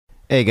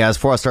Hey guys,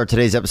 before I start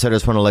today's episode, I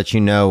just want to let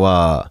you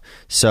know,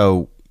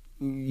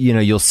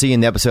 you'll see in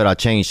the episode I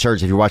changed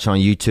shirts if you're watching on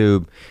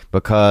YouTube,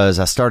 because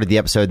I started the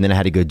episode and then I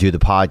had to go do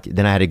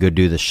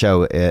the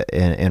show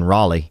in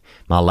Raleigh,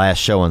 my last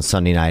show on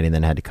Sunday night, and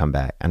then I had to come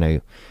back. I know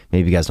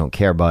maybe you guys don't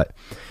care, but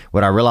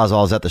what I realized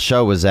while I was at the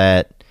show was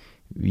that,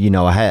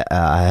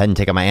 I hadn't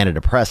taken my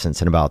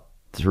antidepressants in about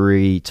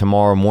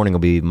tomorrow morning will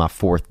be my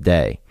 4th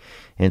day.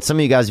 And some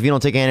of you guys, if you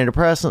don't take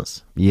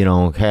antidepressants, you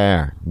don't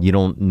care. You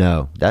don't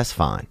know. That's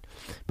fine.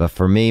 But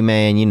for me,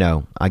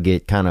 man, I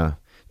get kind of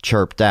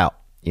chirped out.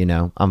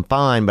 I'm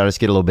fine, but I just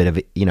get a little bit of,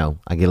 I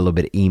get a little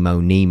bit of emo,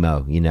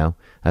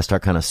 I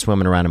start kind of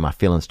swimming around in my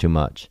feelings too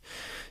much.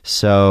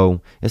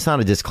 So it's not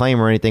a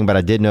disclaimer or anything, but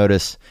I did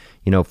notice,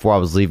 before I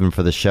was leaving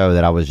for the show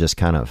that I was just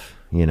kind of,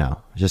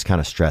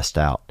 stressed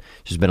out.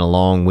 It's just been a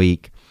long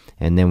week.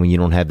 And then when you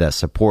don't have that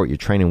support, your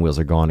training wheels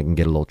are gone. It can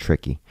get a little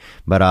tricky.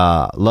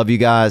 But love you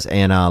guys,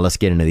 and let's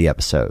get into the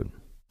episode.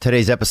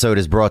 Today's episode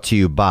is brought to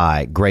you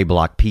by Gray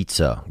Block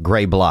Pizza.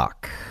 Gray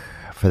Block,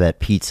 for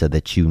that pizza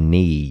that you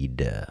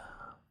need.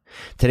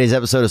 Today's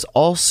episode is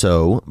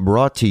also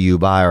brought to you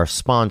by our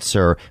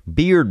sponsor,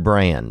 Beard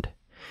Brand.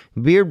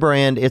 Beard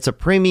Brand, it's a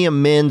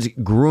premium men's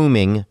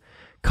grooming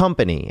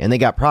company, and they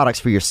got products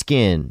for your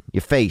skin,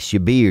 your face,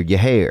 your beard, your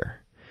hair,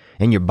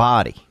 and your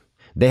body.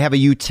 They have a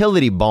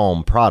utility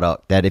balm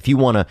product that if you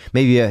want to,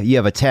 maybe you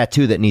have a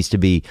tattoo that needs to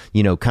be,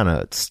 kind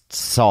of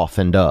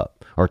softened up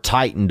or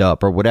tightened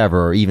up or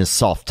whatever, or even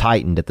soft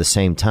tightened at the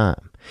same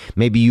time.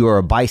 Maybe you are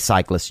a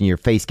bicyclist and your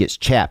face gets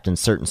chapped in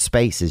certain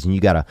spaces and you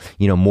got to,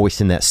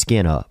 moisten that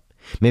skin up.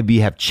 Maybe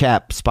you have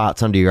chapped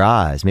spots under your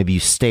eyes. Maybe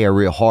you stare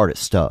real hard at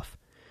stuff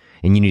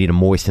and you need to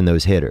moisten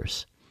those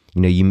hitters.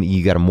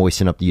 You got to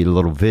moisten up your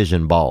little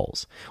vision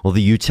balls. Well,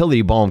 the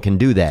utility balm can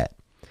do that.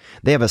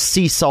 They have a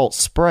sea salt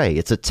spray.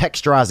 It's a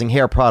texturizing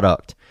hair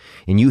product.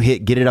 And you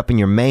get it up in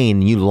your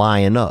mane and you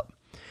line up.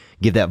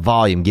 Give that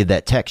volume, give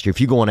that texture.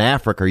 If you're going to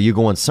Africa or you're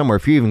going somewhere,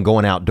 if you're even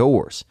going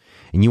outdoors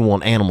and you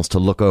want animals to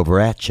look over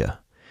at you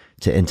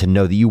and to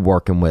know that you're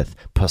working with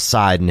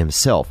Poseidon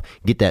himself,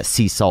 get that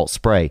sea salt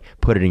spray,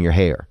 put it in your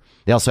hair.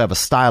 They also have a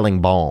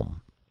styling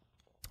balm.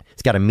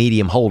 It's got a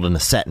medium hold and a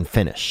satin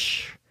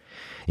finish.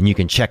 And you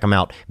can check them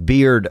out,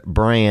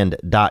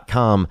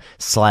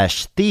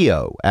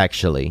 beardbrand.com/Theo,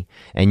 actually,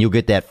 and you'll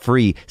get that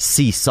free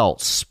sea salt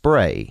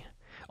spray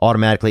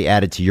automatically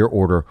added to your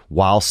order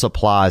while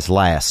supplies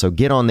last. So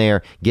get on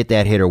there, get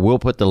that hitter. We'll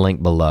put the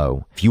link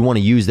below. If you want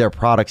to use their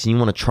products and you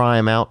want to try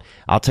them out,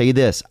 I'll tell you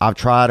this. I've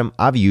tried them,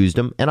 I've used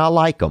them, and I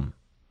like them.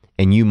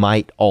 And you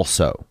might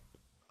also.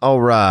 All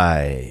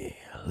right,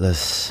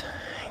 let's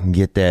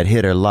get that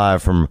hitter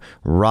live from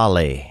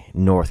Raleigh,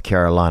 North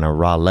Carolina.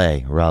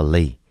 Raleigh.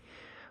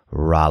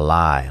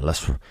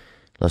 Let's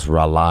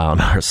rely on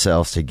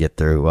ourselves to get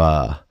through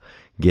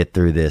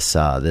this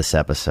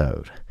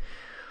episode.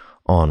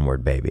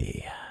 Onward,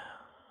 baby.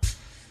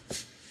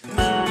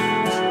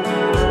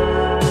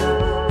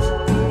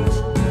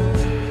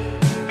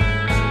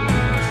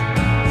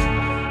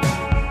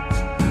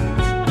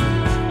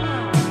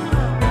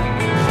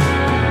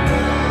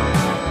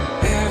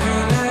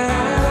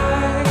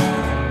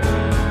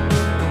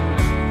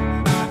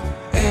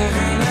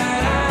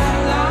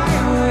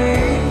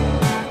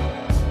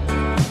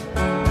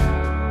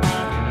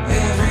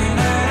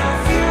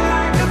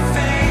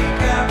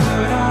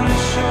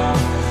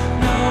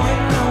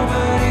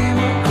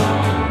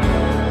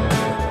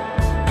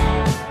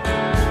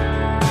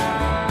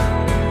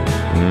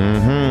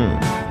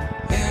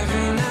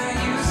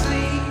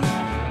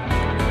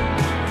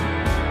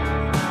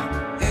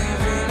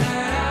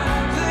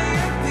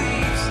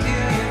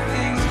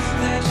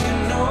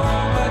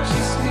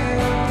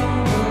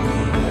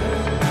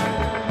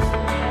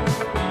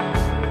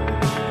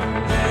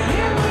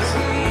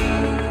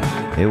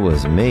 It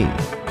was me.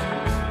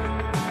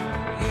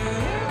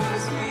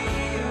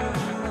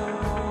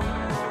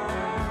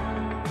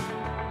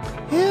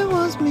 It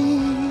was me.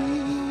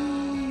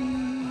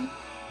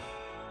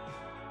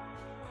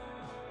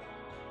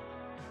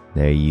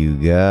 There you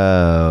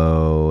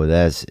go.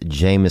 That's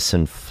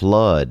Jameson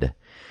Flood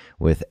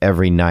with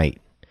Every Night.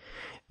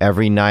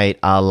 Every night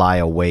I lie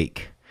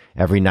awake.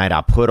 Every night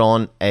I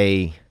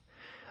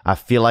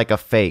feel like a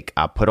fake.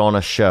 I put on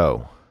a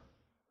show.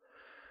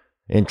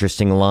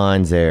 Interesting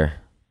lines there.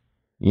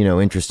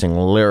 Interesting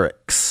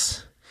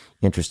lyrics,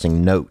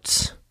 interesting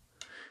notes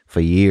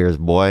for years,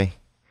 boy.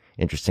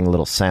 Interesting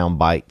little sound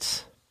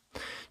bites.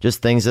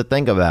 Just things to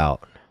think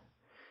about.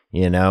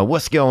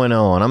 What's going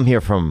on? I'm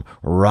here from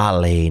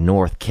Raleigh,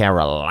 North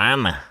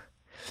Carolina.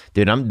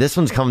 Dude, this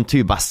one's coming to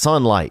you by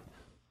sunlight.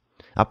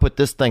 I put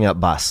this thing up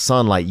by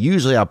sunlight.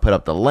 Usually I put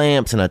up the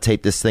lamps and I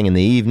tape this thing in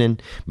the evening,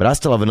 but I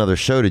still have another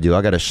show to do.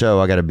 I got a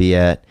show I got to be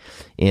at,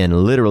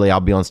 and literally I'll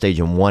be on stage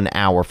in 1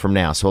 hour from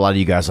now. So a lot of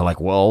you guys are like,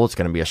 well, it's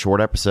going to be a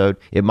short episode.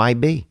 It might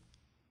be.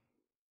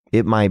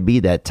 It might be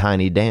that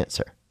tiny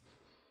dancer.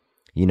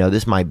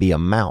 This might be a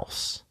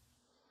mouse.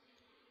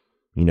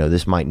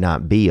 This might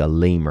not be a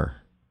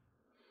lemur.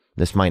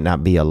 This might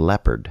not be a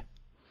leopard.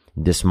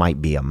 This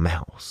might be a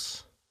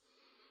mouse.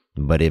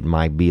 but it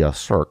might be a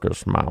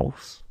circus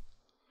mouse.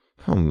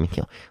 Well,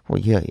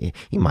 yeah,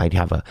 you might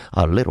have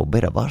a little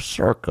bit of a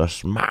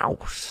circus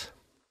mouse.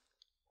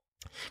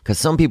 Because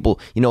some people,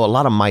 a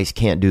lot of mice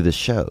can't do the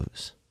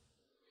shows.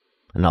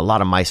 And a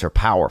lot of mice are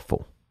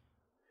powerful.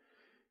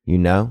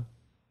 And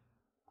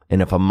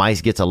if a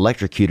mice gets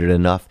electrocuted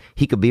enough,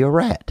 he could be a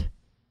rat.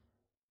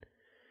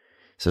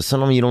 So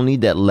sometimes you don't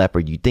need that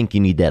leopard. You think you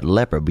need that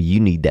leopard, but you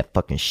need that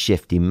fucking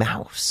shifty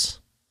mouse.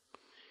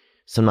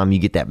 Sometimes you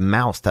get that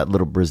mouse, that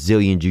little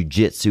Brazilian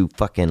jiu-jitsu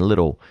fucking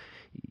little,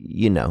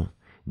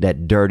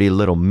 that dirty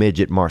little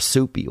midget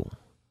marsupial.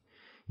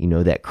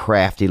 That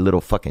crafty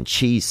little fucking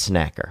cheese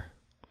snacker.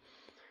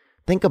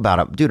 Think about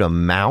it, dude, a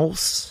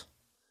mouse.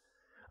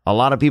 A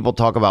lot of people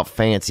talk about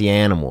fancy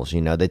animals,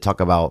 They talk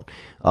about,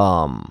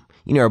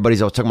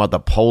 everybody's always talking about the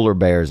polar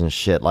bears and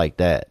shit like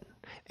that.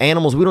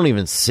 Animals we don't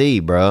even see,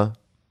 bruh.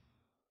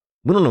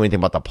 We don't know anything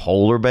about the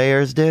polar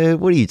bears, dude.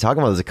 What are you talking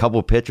about? There's a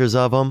couple pictures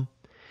of them.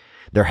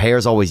 Their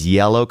hair's always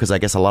yellow because I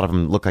guess a lot of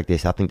them look like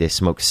I think they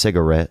smoke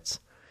cigarettes.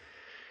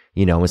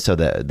 And so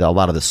a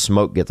lot of the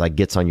smoke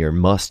gets on your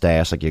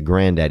mustache like your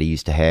granddaddy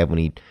used to have when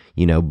he'd,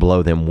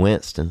 blow them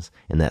Winstons,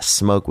 and that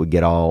smoke would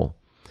get all,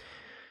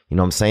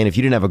 what I'm saying? If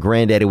you didn't have a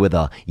granddaddy with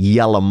a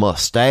yellow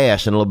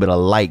mustache and a little bit of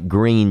light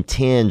green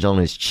tinge on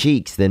his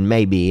cheeks, then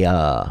maybe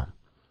you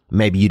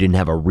didn't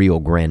have a real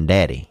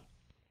granddaddy.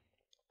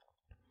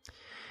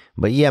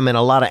 But yeah, man,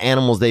 a lot of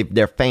animals,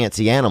 they're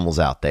fancy animals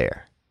out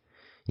there.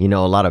 A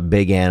lot of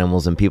big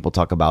animals, and people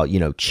talk about,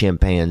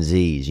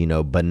 chimpanzees,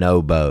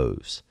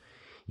 bonobos,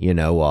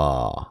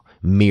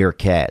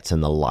 meerkats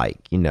and the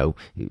like,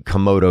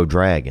 Komodo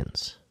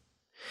dragons.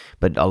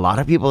 But a lot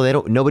of people,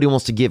 nobody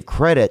wants to give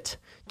credit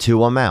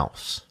to a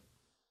mouse.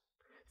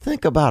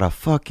 Think about a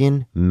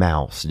fucking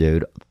mouse,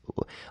 dude.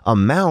 A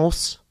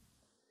mouse,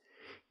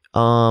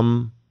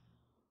 dude,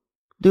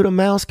 a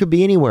mouse could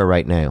be anywhere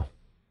right now.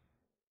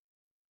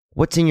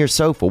 What's in your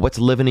sofa? What's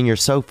living in your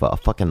sofa? A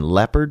fucking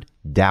leopard?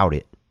 Doubt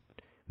it.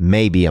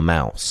 Maybe a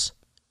mouse.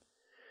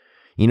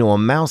 A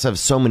mouse has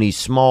so many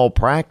small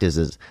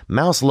practices.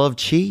 Mouse love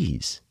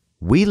cheese.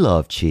 We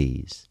love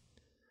cheese.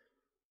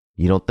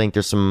 You don't think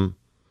there's some,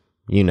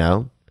 you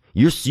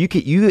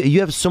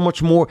have so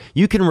much more.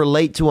 You can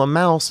relate to a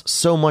mouse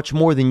so much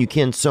more than you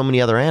can so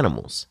many other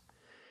animals.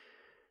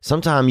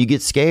 Sometimes you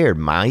get scared.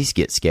 Mice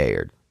get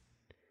scared.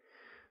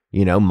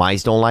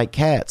 Mice don't like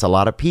cats. A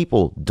lot of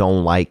people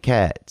don't like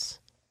cats.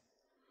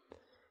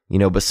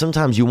 But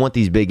sometimes you want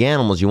these big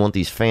animals, you want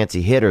these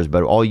fancy hitters,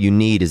 but all you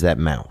need is that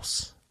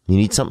mouse. You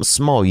need something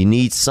small. You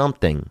need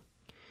something.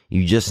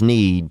 You just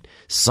need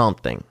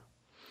something.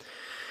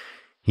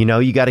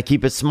 You got to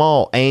keep it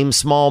small. Aim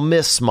small,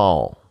 miss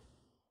small.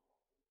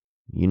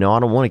 I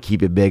don't want to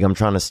keep it big. I'm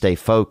trying to stay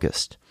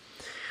focused.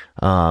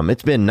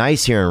 It's been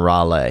nice here in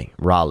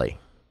Raleigh.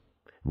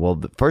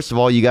 Well, first of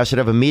all, you guys should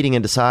have a meeting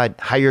and decide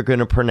how you're going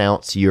to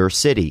pronounce your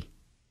city.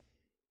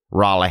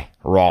 Raleigh.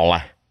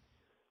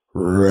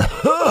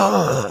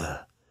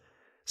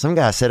 Some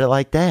guy said it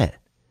like that.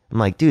 I'm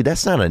like, dude,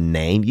 that's not a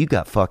name. You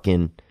got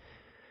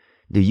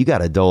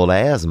adult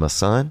asthma,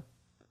 son.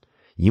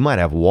 You might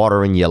have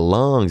water in your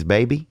lungs,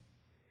 baby.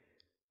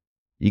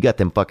 You got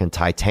them fucking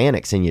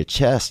Titanics in your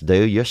chest,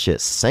 dude. Your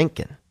shit's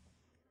sinking.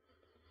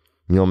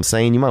 You know what I'm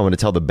saying? You might want to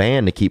tell the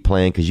band to keep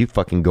playing because you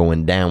fucking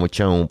going down with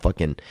your own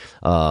fucking,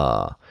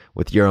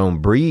 with your own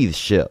breathe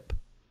ship.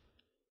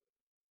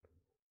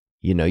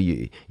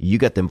 You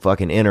got them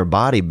fucking inner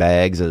body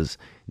bags as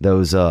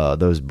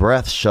those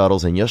breath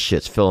shuttles, and your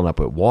shit's filling up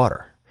with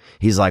water.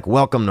 He's like,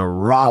 welcome to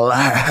Raleigh,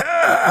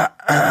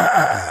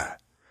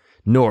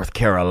 North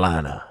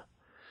Carolina.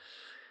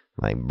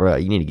 Like, bro,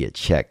 you need to get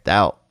checked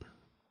out.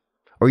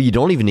 Or you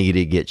don't even need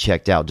to get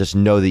checked out. Just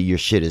know that your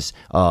shit is,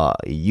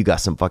 you got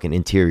some fucking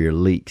interior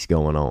leaks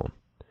going on.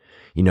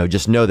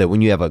 Just know that when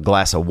you have a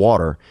glass of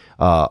water,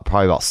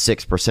 probably about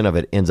 6% of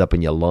it ends up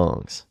in your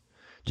lungs.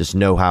 Just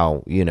know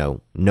how,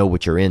 know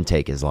what your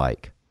intake is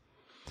like.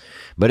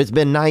 But it's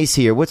been nice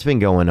here. What's been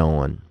going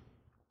on?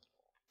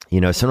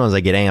 Sometimes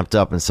I get amped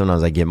up and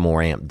sometimes I get more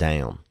amped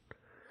down.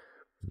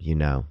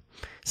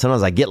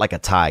 Sometimes I get like a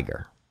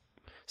tiger.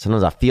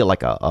 Sometimes I feel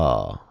like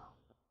a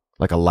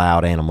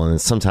loud animal, and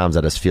sometimes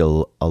I just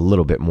feel a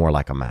little bit more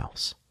like a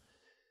mouse.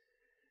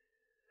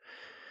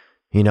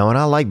 And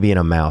I like being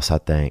a mouse, I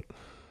think.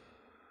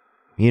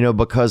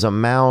 Because a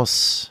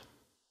mouse,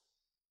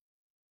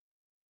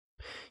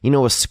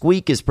 a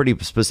squeak is pretty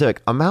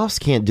specific. A mouse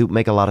can't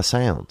make a lot of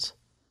sounds.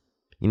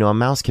 A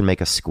mouse can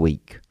make a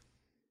squeak.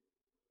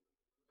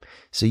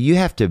 So you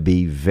have to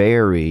be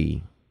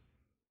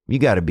you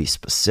got to be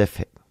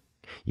specific.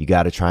 You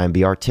got to try and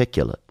be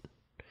articulate.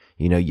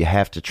 You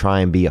have to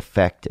try and be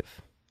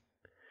effective.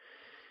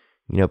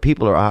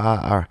 People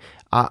are,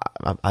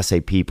 I say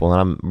people,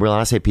 and when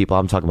I say people,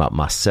 I'm talking about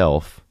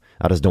myself.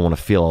 I just don't want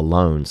to feel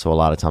alone. So a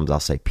lot of times I'll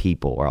say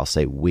people or I'll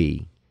say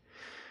we.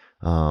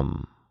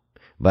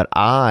 But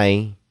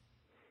I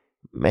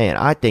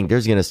think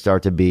there's going to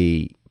start to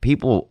be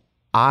people.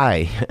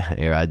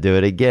 Here I do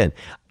it again.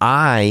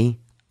 I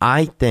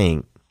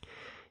think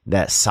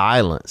that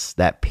silence,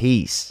 that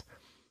peace,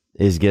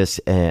 is just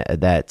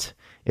that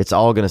it's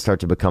all going to start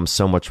to become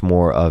so much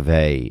more of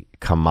a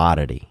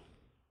commodity.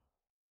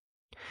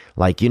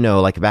 Like,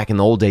 like back in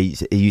the old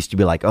days, it used to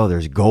be like, oh,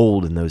 there's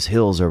gold in those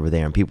hills over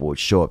there, and people would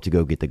show up to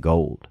go get the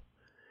gold.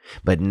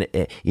 But,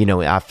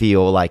 I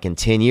feel like in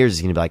 10 years,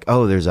 it's going to be like,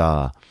 oh, there's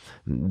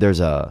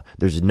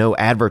no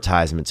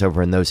advertisements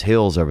over in those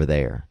hills over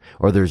there.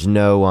 Or there's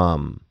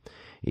no,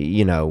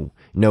 there's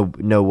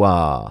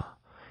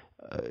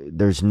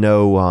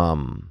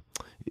no,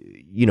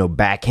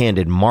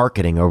 backhanded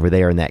marketing over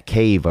there in that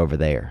cave over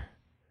there.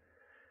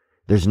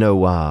 There's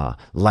no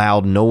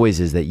loud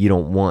noises that you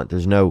don't want.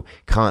 There's no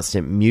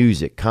constant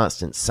music,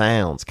 constant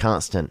sounds,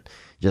 constant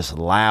just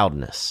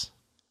loudness.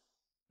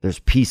 There's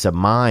peace of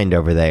mind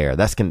over there.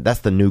 That's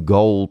the new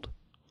gold,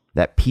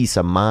 that peace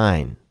of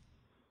mind.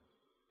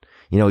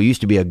 It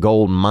used to be a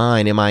gold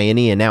mine,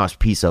 M-I-N-E, and now it's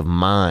peace of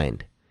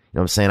mind. You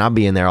know what I'm saying? I'll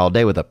be in there all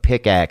day with a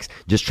pickaxe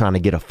just trying to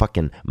get a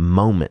fucking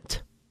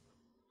moment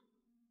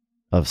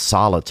of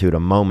solitude, a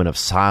moment of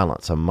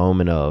silence, a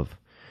moment of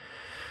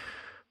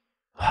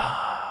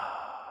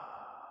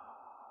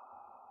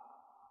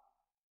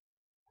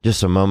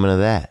just a moment of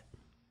that.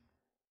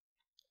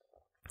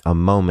 A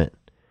moment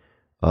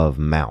of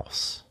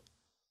mouse.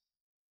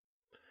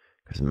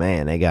 Because,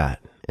 man,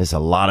 it's a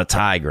lot of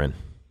tigering.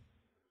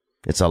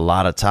 It's a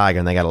lot of tiger,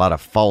 and they got a lot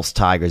of false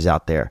tigers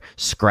out there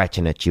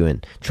scratching at you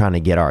and trying to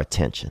get our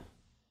attention.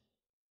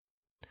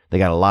 They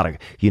got a lot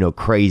of,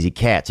 crazy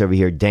cats over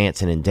here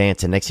dancing and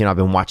dancing. Next thing I've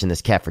been watching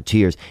this cat for 2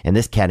 years, and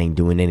this cat ain't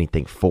doing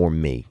anything for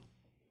me.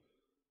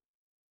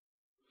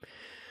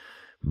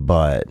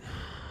 But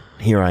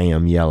here I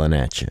am yelling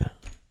at you.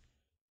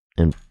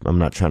 And I'm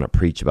not trying to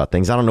preach about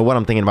things. I don't know what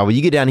I'm thinking about. But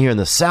you get down here in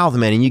the South,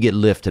 man, and you get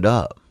lifted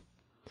up.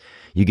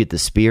 You get the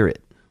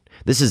spirit.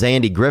 This is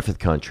Andy Griffith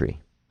country.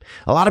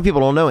 A lot of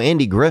people don't know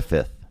Andy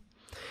Griffith.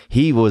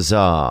 He was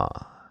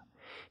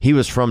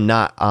from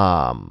not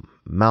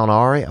Mount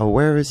Airy. Oh,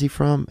 where is he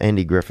from?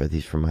 Andy Griffith.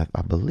 He's from,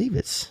 I believe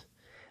it's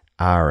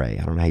Airy.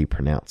 I don't know how you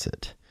pronounce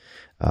it.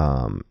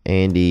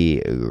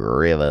 Andy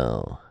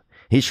Griffith.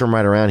 He's from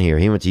right around here.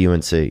 He went to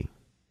UNC.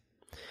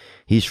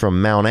 He's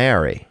from Mount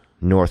Airy,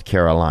 North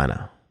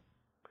Carolina.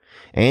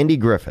 Andy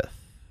Griffith.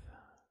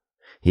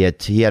 He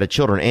had a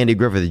children, Andy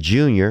Griffith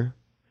Jr.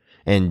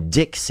 and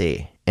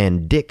Dixie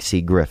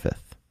Griffith.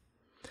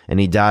 And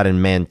he died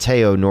in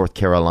Manteo, North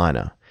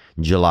Carolina,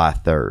 July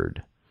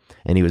 3rd.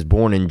 And he was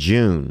born in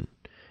June,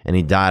 and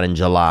he died in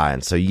July.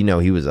 And so, he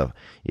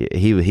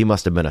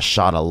must have been a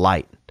shot of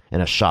light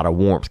and a shot of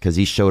warmth, because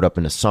he showed up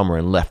in the summer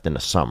and left in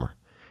the summer.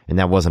 And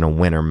that wasn't a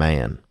winter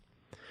man.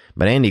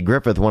 But Andy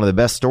Griffith, one of the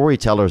best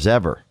storytellers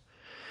ever.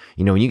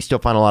 You can still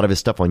find a lot of his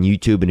stuff on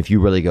YouTube, and if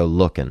you really go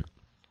looking.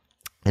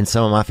 And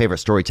some of my favorite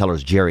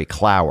storytellers, Jerry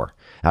Clower,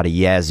 out of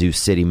Yazoo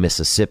City,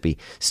 Mississippi,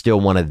 still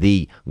one of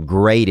the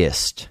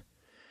greatest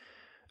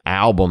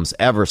albums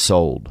ever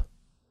sold.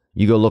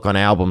 You go look on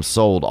albums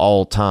sold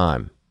all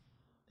time,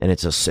 and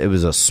it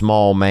was a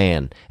small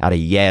man out of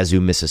Yazoo,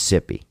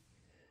 Mississippi.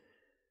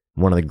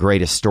 One of the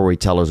greatest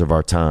storytellers of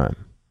our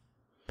time.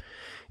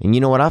 And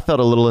you know what? I felt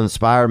a little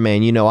inspired,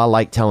 man. I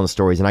like telling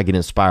stories, and I get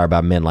inspired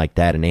by men like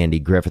that and Andy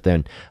Griffith.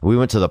 And we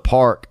went to the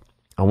park.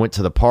 I went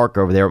to the park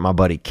over there with my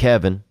buddy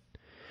Kevin.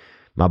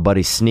 My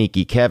buddy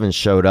Sneaky Kevin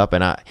showed up,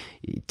 and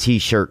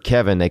T-shirt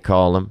Kevin, they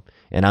call him.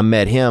 And I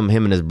met him.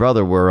 Him and his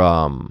brother were,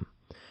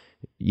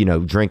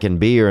 drinking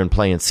beer and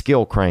playing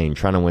Skill Crane,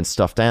 trying to win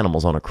stuffed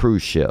animals on a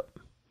cruise ship.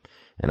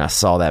 And I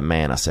saw that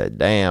man. I said,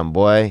 damn,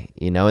 boy.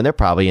 And they're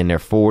probably in their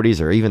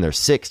 40s or even their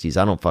 60s.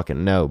 I don't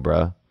fucking know,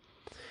 bro.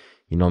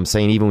 You know what I'm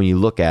saying? Even when you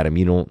look at them,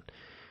 you don't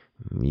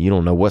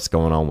know what's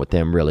going on with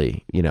them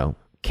really,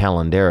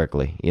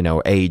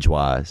 calendarically,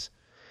 age-wise.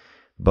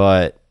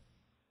 But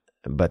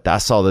I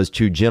saw those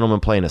two gentlemen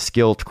playing a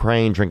Skill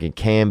Crane, drinking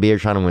canned beer,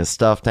 trying to win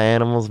stuffed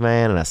animals,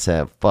 man. And I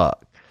said,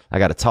 fuck, I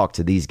got to talk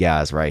to these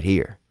guys right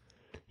here.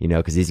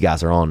 Because these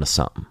guys are on to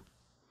something.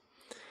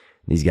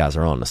 These guys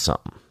are on to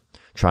something.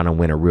 Trying to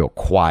win a real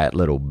quiet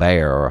little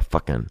bear or a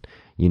fucking,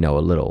 a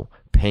little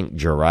pink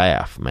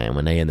giraffe, man,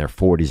 when they in their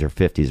 40s or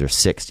 50s or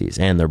 60s.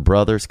 And their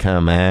brothers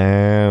come,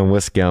 man,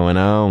 what's going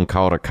on?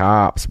 Call the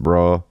cops,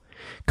 bro.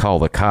 Call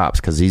the cops,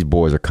 because these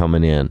boys are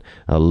coming in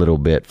a little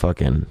bit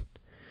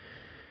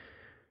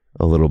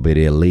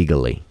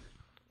illegally.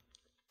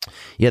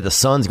 Yeah, the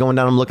sun's going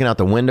down. I'm looking out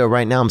the window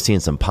right now. I'm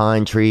seeing some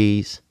pine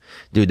trees.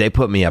 Dude, they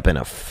put me up in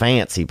a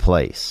fancy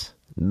place.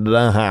 Dude,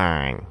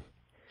 I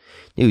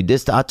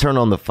turn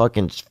on the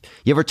fucking...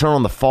 You ever turn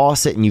on the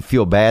faucet and you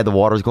feel bad the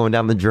water's going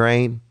down the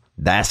drain?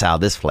 That's how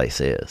this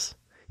place is.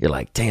 You're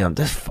like, damn,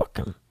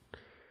 the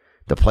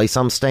place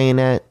I'm staying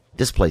at,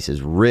 this place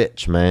is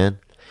rich, man.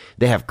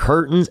 They have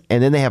curtains,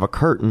 and then they have a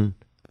curtain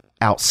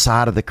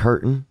outside of the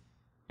curtain.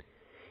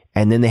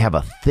 And then they have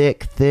a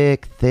thick,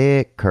 thick,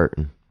 thick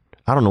curtain.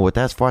 I don't know what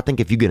that's for. I think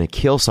if you're going to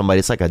kill somebody,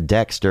 it's like a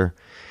Dexter.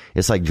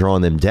 It's like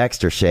drawing them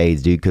Dexter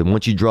shades, dude. Because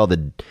once you draw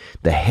the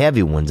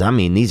heavy ones, I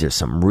mean, these are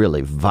some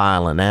really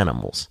violent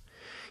animals.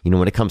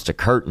 When it comes to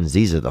curtains,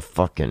 these are the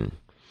fucking,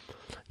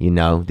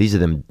 these are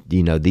them,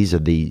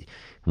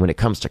 when it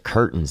comes to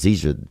curtains,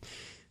 these are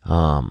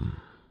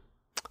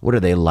what are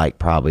they like?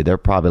 Probably they're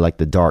probably like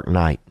the Dark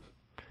Knight.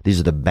 These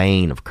are the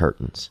Bane of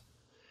curtains.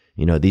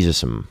 You know, these are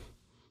some.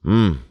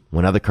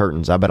 When other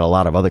curtains, I bet a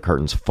lot of other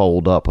curtains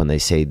fold up when they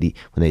see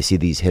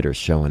these hitters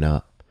showing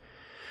up.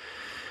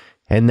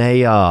 And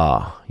they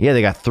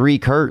got 3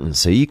 curtains,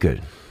 so you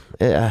could.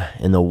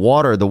 And the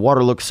water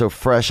looks so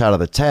fresh out of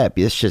the tap.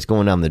 This shit's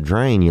going down the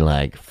drain. You're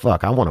like,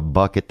 fuck, I want to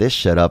bucket this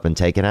shit up and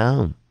take it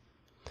home.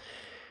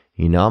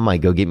 You know, I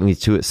might go get me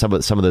some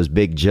of those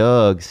big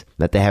jugs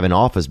that they have in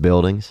office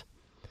buildings,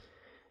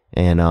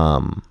 and I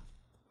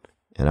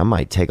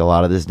might take a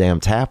lot of this damn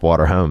tap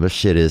water home. This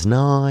shit is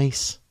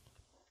nice,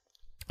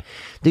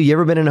 dude. You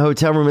ever been in a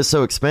hotel room? It's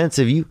so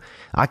expensive,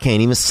 I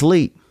can't even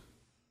sleep.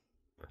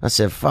 I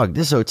said, fuck,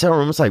 this hotel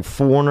room is like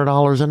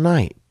 $400 a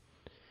night.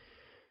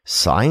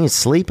 So I ain't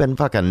sleeping.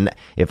 Fucking,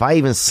 if I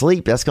even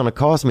sleep, that's gonna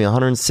cost me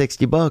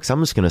 $160.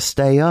 I'm just gonna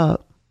stay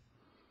up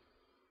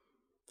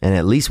and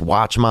at least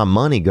watch my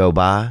money go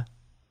by.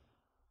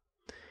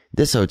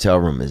 This hotel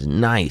room is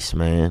nice,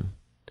 man.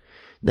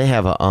 They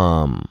have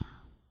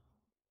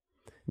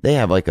they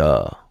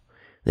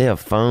have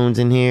phones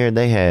in here.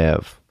 They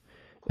have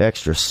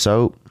extra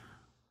soap,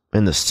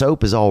 and the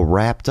soap is all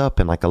wrapped up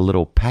in like a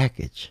little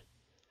package.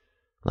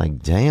 Like,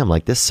 damn,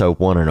 like this soap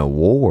won an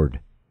award.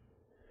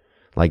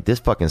 Like this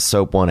fucking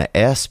soap won an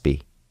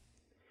ESPY.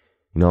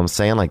 You know what I'm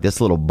saying? Like this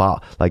little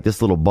bar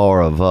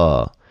of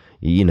of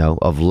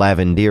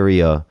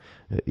Lavenderia,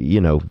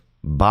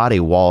 body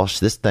wash.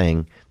 This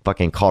thing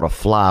fucking caught a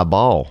fly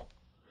ball.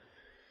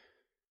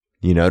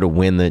 To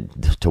win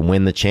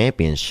the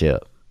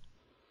championship.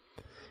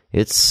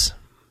 It's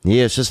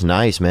just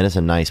nice, man. It's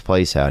a nice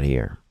place out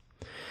here.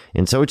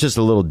 And so it's just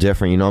a little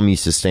different. I'm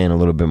used to staying a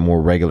little bit more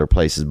regular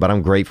places, but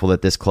I'm grateful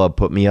that this club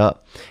put me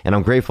up, and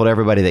I'm grateful to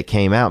everybody that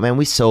came out. Man,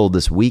 we sold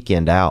this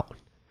weekend out,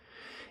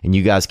 and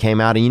you guys came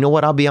out, and you know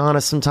what? I'll be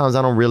honest. Sometimes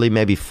I don't really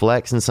maybe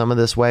flex in some of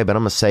this way, but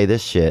I'm going to say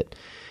this shit.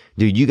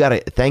 Dude, you got to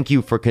thank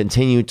you for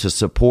continuing to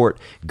support.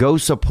 Go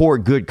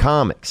support good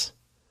comics.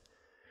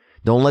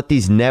 Don't let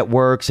these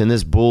networks and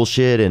this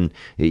bullshit and,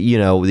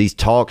 these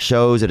talk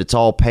shows that it's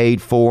all paid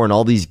for and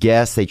all these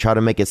guests, they try to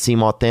make it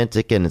seem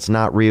authentic and it's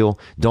not real.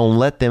 Don't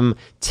let them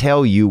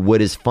tell you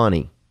what is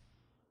funny.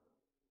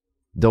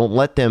 Don't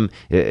let them,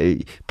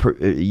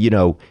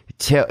 don't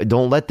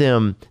let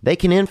them, they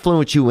can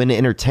influence you in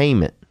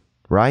entertainment,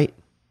 right?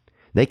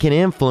 They can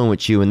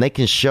influence you and they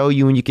can show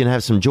you and you can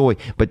have some joy.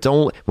 But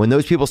when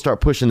those people start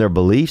pushing their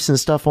beliefs and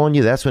stuff on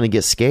you, that's when it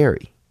gets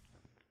scary.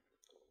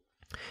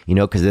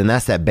 Because then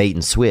that's that bait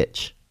and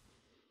switch.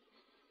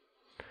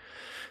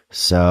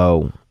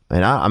 So,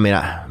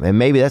 and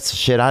maybe that's the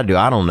shit I do.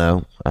 I don't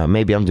know.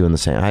 Maybe I'm doing the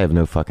same. I have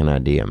no fucking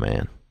idea,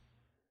 man.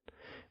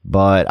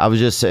 But I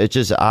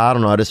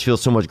don't know. I just feel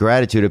so much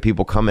gratitude of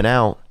people coming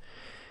out.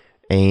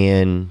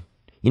 And,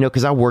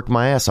 because I work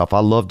my ass off. I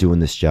love doing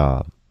this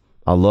job.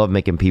 I love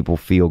making people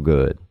feel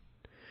good.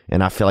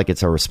 And I feel like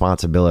it's a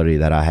responsibility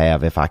that I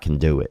have if I can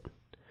do it.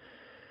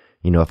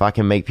 If I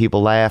can make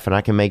people laugh and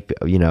I can make,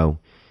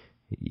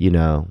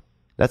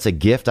 that's a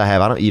gift I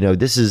have. I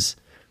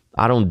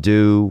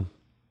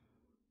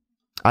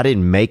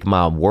didn't make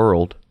my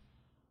world.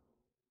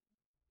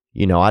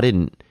 I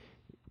didn't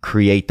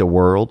create the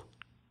world.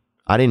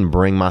 I didn't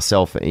bring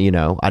myself,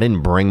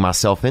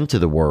 into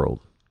the world.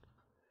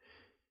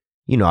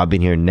 I've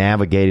been here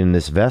navigating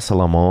this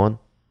vessel I'm on,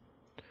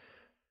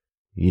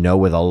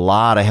 with a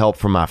lot of help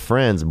from my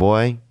friends,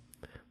 boy.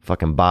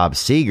 Fucking Bob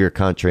Seger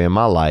country in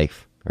my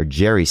life, or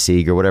Jerry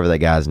Seger, whatever that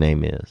guy's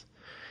name is.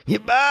 You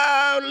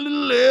bow a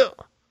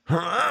little.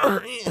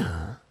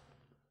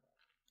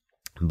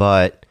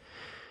 But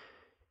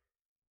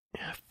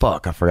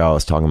fuck, I forgot what I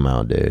was talking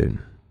about, dude.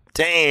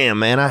 Damn,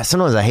 man.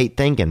 Sometimes I hate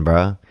thinking,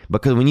 bro.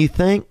 Because when you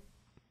think,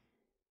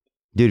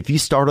 dude, if you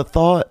start a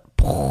thought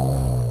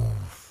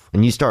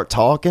and you start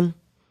talking,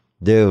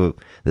 dude,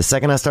 the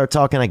second I start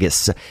talking, I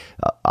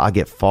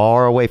get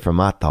far away from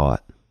my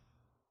thought.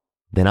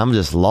 Then I'm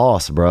just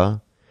lost, bro.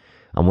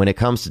 And when it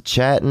comes to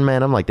chatting,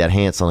 man, I'm like that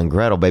Hansel and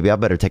Gretel, baby. I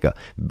better take a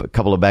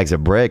couple of bags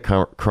of bread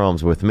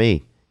crumbs with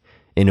me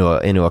into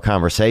a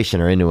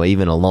conversation or into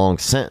even a long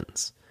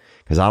sentence,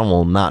 because I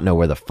will not know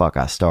where the fuck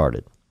I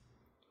started.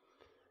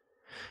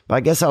 But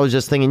I guess I was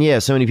just thinking,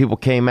 so many people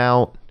came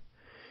out,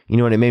 and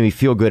it made me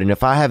feel good. And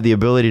if I have the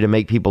ability to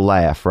make people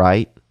laugh,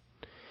 right,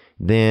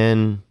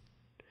 then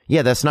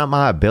that's not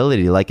my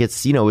ability. Like it's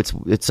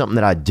something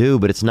that I do,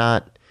 but it's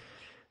not.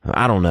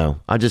 I don't know.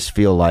 I just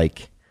feel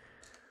like.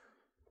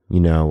 I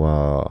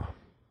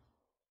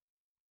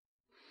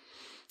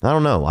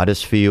don't know. I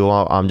just feel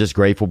I'm just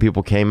grateful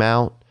people came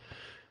out,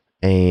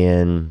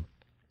 and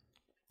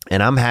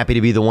I'm happy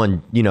to be the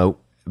one,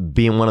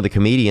 being one of the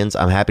comedians.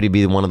 I'm happy to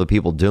be one of the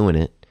people doing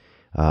it.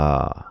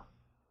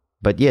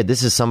 But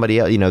this is somebody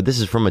else.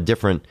 This is from a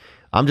different.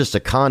 I'm just a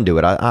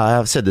conduit.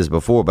 I've said this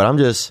before, but I'm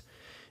just,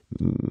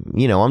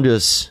 I'm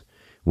just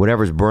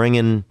whatever's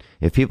bringing.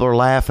 If people are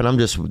laughing, I'm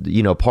just,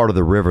 part of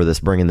the river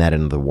that's bringing that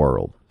into the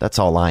world. That's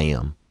all I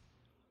am.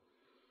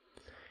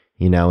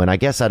 And I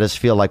guess I just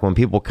feel like when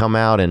people come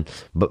out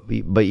but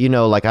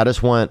like I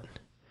just want,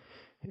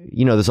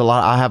 there's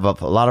I have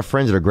a lot of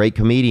friends that are great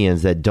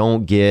comedians that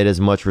don't get as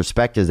much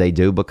respect as they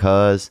do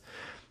because,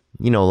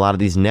 a lot of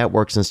these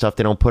networks and stuff,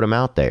 they don't put them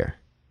out there.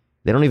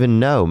 They don't even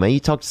know, man. You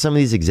talk to some of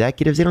these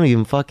executives, they don't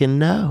even fucking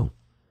know.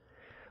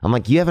 I'm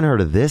like, you haven't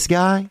heard of this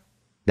guy?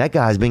 That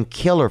guy's been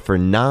killer for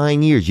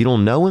 9 years. You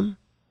don't know him?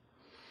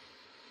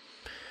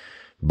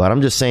 But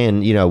I'm just saying,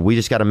 we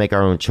just got to make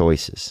our own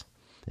choices.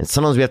 And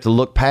sometimes we have to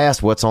look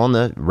past what's on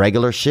the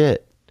regular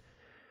shit.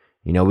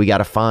 We got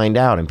to find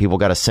out, and people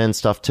got to send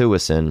stuff to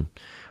us. And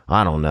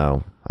I don't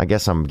know. I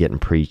guess I'm getting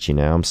preachy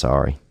now. I'm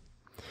sorry.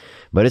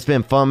 But it's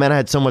been fun, man. I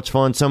had so much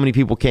fun. So many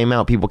people came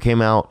out.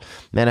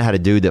 Man, I had a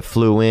dude that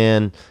flew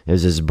in. It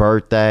was his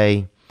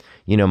birthday.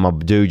 My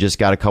dude just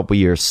got a couple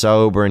years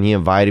sober, and he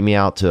invited me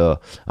out to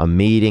a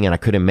meeting, and I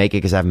couldn't make it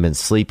because I haven't been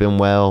sleeping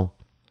well.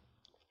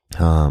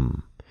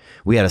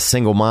 We had a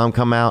single mom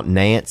come out,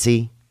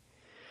 Nancy.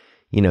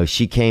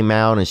 She came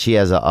out, and she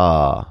has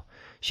a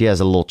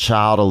little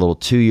child, a little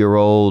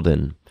 2-year-old,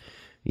 and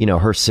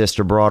her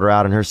sister brought her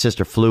out, and her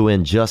sister flew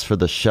in just for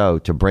the show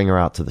to bring her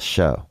out to the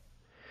show.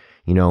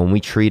 And we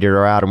treated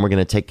her out, and we're going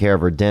to take care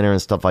of her dinner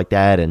and stuff like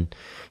that. And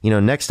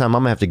next time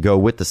I'm gonna have to go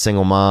with the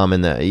single mom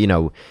and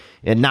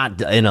and not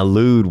in a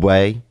lewd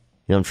way.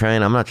 I'm not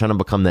trying to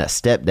become that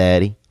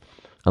stepdaddy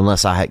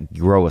unless I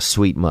grow a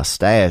sweet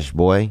mustache,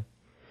 boy.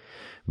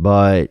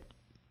 But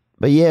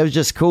yeah, it was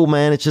just cool,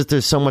 man. It's just,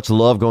 there's so much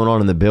love going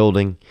on in the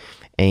building.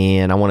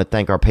 And I want to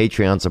thank our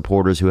Patreon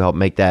supporters who helped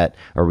make that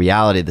a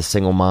reality, the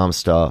single mom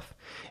stuff.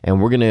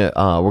 And we're going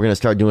to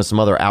start doing some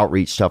other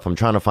outreach stuff. I'm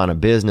trying to find a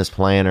business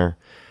planner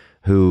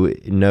who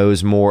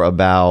knows more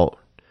about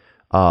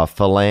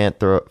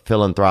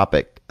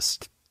philanthropic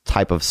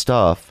type of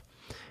stuff,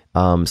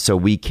 so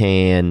we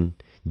can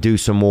do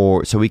some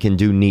more, so we can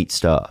do neat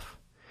stuff,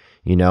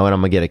 and I'm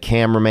gonna get a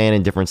cameraman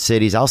in different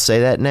cities. I'll say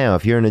that now.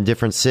 If you're in a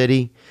different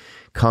city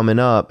coming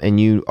up and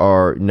you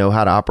know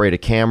how to operate a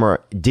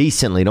camera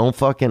decently, don't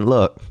fucking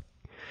look.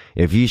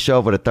 If you show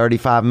up with a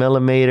 35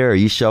 millimeter, or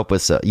you show up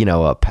with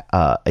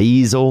a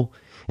easel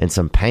and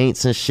some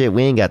paints and shit,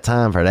 we ain't got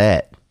time for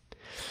that.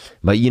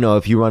 But,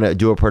 if you want to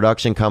do a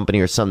production company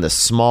or something that's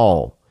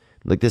small,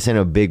 like, this ain't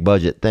a big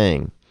budget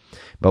thing.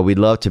 But we'd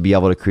love to be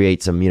able to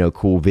create some,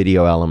 cool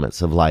video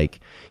elements of, like,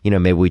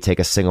 maybe we take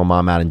a single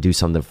mom out and do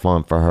something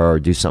fun for her, or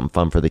do something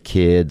fun for the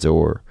kids,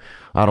 or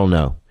I don't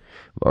know,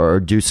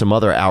 or do some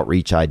other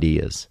outreach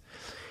ideas,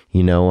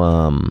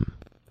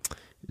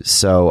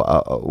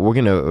 So we're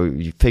going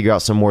to figure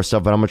out some more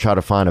stuff, but I'm going to try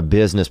to find a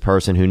business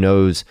person who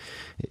knows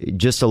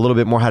just a little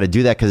bit more how to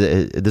do that,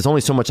 because there's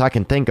only so much I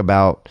can think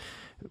about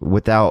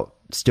without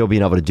still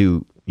being able to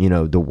do,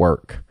 the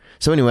work.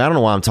 So anyway, I don't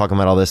know why I'm talking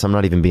about all this. I'm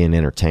not even being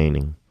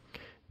entertaining,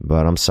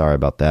 but I'm sorry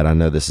about that. I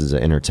know this is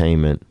an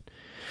entertainment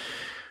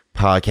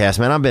podcast,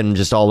 man. I've been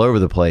just all over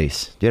the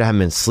place, dude. I haven't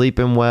been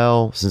sleeping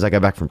well since I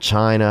got back from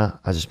China.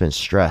 I've just been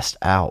stressed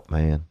out,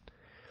 man.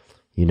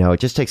 It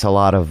just takes a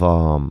lot of,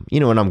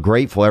 and I'm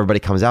grateful everybody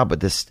comes out,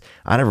 but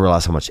I never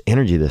realized how much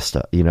energy this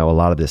stuff, a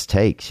lot of this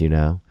takes,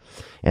 and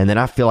then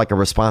I feel like a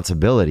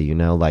responsibility,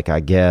 like,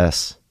 I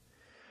guess.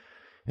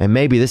 And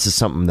maybe this is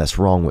something that's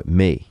wrong with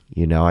me.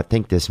 I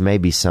think this may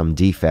be some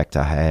defect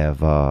I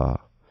have. I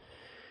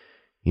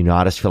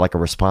just feel like a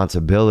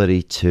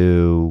responsibility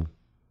to,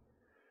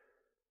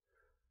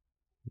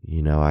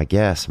 I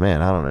guess,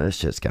 man, I don't know. This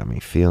shit's got me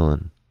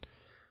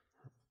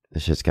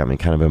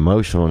kind of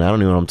emotional, and I don't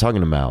know what I'm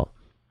talking about.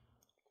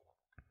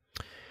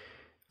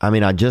 I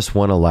mean, I just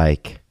want to,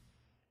 like,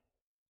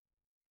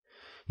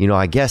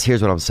 I guess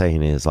here's what I'm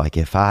saying is, like,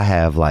 if I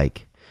have,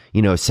 like,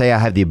 say I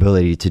have the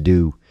ability to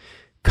do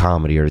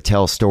comedy or to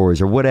tell stories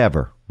or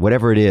whatever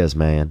it is,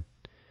 man,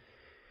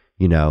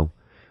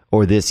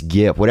 or this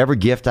gift, whatever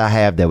gift I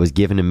have that was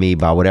given to me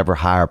by whatever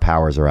higher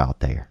powers are out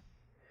there,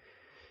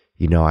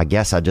 I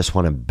guess I just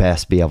want to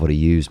best be able to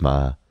use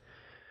my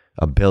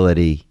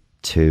ability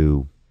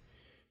to,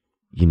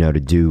 to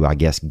do, I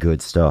guess,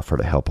 good stuff or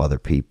to help other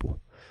people.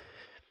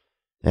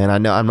 And I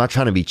know I'm not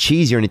trying to be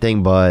cheesy or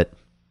anything, but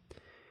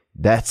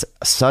that's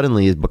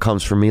suddenly it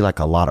becomes for me like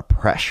a lot of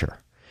pressure,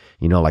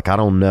 like, I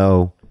don't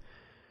know.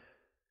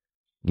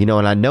 And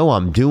I know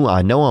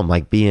I'm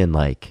like being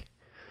like,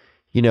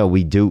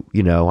 we do,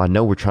 I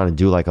know we're trying to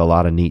do like a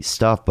lot of neat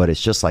stuff, but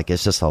it's just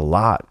a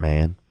lot,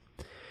 man.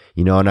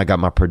 And I got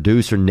my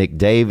producer, Nick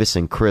Davis,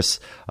 and Chris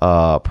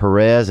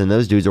Perez, and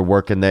those dudes are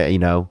working there,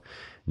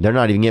 they're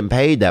not even getting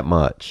paid that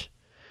much.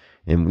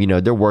 And,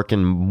 they're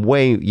working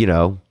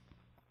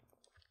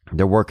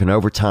they're working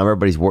overtime.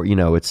 Everybody's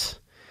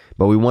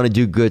but we want to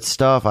do good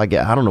stuff. I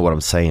don't know what I'm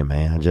saying,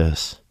 man. I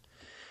guess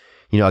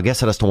I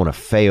just don't want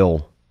to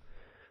fail.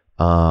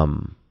 I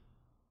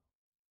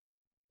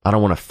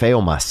don't want to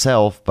fail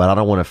myself, but I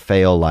don't want to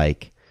fail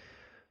like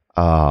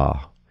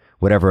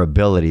whatever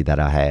ability that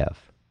I have.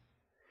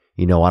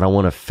 I don't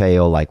want to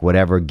fail like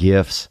whatever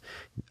gifts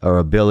or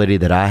ability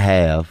that I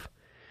have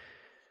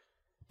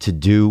to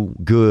do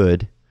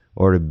good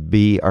or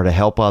to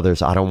help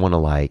others. I don't want to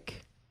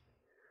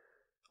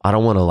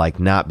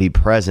not be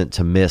present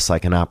to miss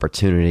like an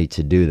opportunity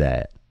to do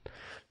that.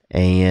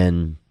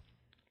 And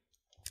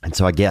And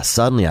so I guess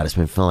suddenly I just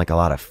been feeling like a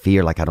lot of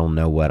fear, like I don't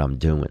know what I'm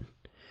doing.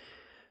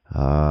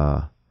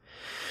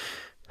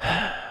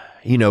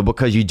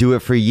 Because you do it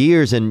for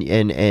years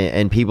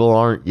and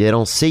people they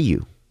don't see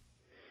you.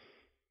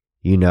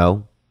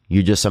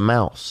 You're just a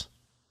mouse.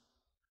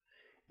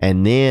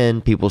 And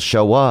then people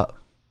show up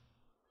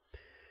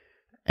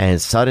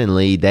and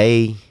suddenly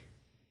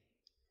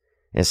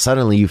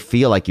you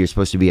feel like you're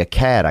supposed to be a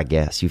cat, I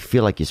guess. You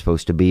feel like you're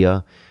supposed to be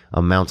a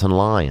mountain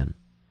lion,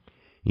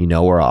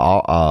 or a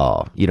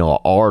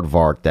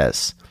aardvark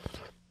that's,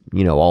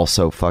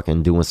 also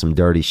fucking doing some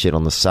dirty shit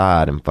on the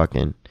side and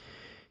fucking,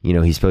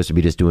 he's supposed to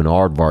be just doing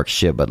aardvark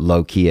shit, but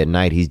low key at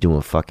night he's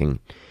doing fucking,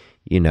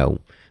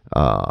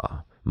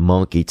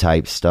 monkey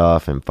type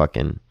stuff and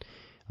fucking,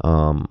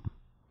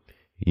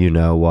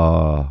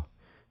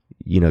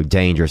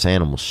 dangerous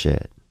animal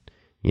shit.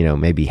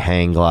 Maybe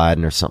hang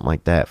gliding or something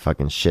like that.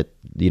 Fucking shit,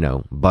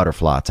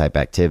 butterfly type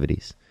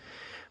activities.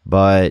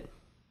 But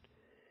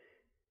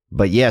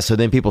yeah, so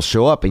then people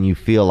show up and you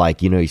feel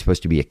like, you're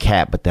supposed to be a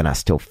cat, but then I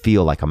still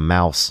feel like a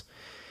mouse.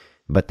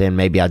 But then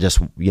maybe I just,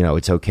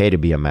 it's okay to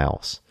be a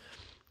mouse.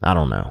 I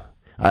don't know.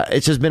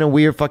 It's just been a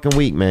weird fucking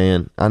week,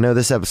 man. I know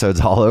this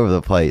episode's all over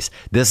the place.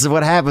 This is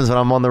what happens when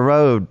I'm on the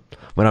road,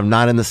 when I'm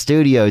not in the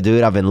studio,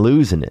 dude. I've been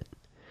losing it.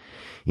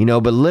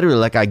 But literally,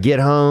 like, I get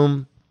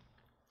home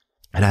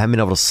and I haven't been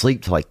able to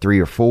sleep till like 3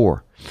 or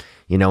 4,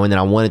 and then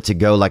I wanted to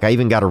go, like, I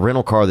even got a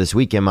rental car this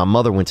weekend. My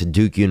mother went to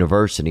Duke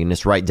University and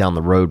it's right down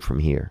the road from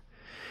here.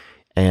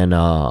 And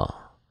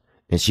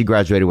she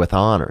graduated with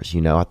honors,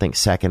 I think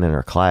second in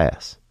her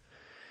class.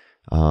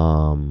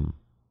 And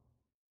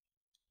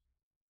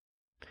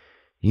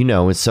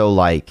so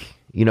like,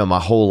 my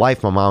whole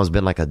life, my mom's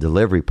been like a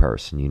delivery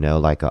person,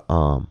 like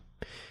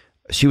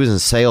she was in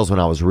sales when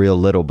I was real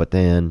little, but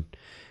then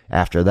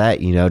after that,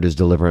 just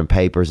delivering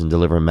papers and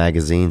delivering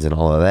magazines and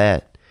all of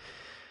that.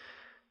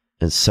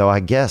 And so I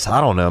guess, I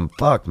don't know,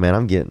 fuck, man,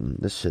 I'm getting,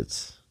 this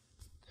shit's,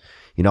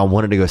 I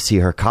wanted to go see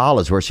her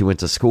college where she went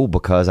to school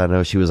because I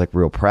know she was like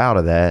real proud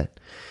of that.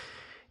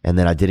 And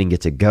then I didn't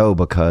get to go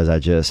because I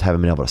just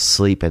haven't been able to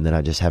sleep, and then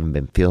I just haven't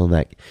been feeling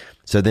that.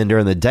 So then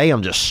during the day,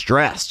 I'm just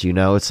stressed,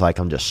 it's like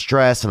I'm just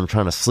stressed and I'm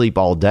trying to sleep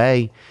all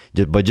day,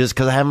 but just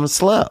because I haven't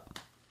slept.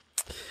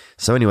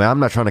 So anyway, I'm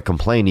not trying to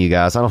complain to you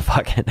guys. I don't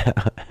fucking know.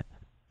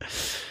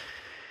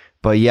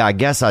 But yeah, I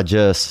guess I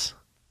just,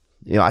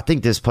 I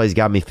think this place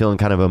got me feeling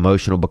kind of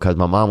emotional because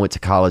my mom went to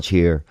college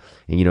here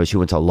and, she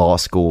went to law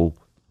school.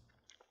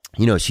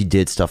 She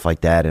did stuff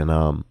like that.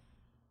 And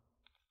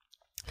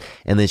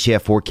then she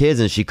had 4 kids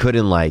and she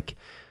couldn't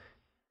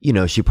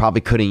she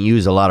probably couldn't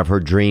use a lot of her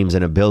dreams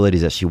and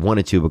abilities that she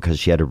wanted to because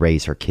she had to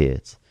raise her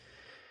kids.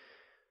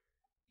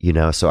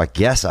 So I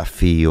guess I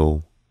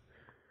don't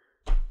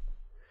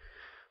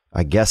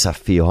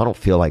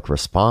feel like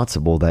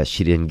responsible that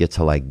she didn't get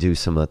to like do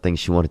some of the things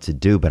she wanted to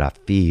do, but I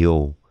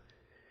feel,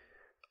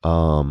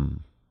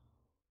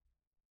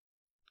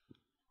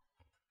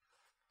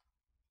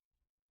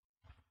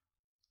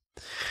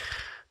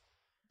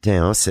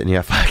 damn, I'm sitting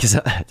here.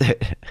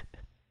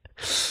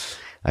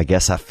 I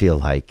guess I feel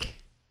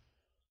like,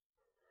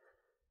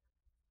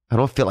 I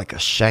don't feel like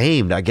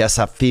ashamed. I guess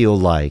I feel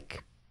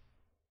like,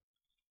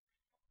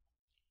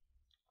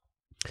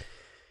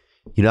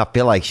 I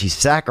feel like she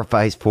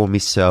sacrificed for me,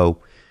 so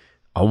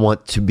I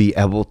want to be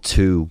able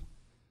to,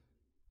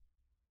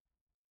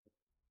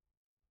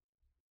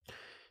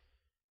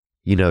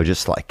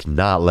 just like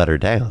not let her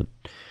down.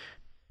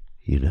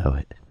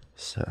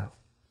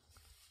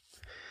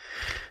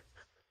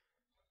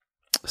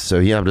 So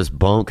yeah, I'm just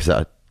bummed because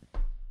I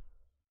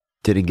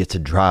didn't get to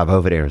drive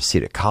over there and see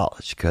the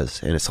college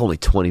and it's only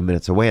 20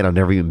 minutes away and I've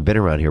never even been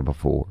around here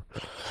before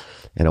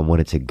and I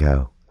wanted to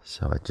go.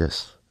 So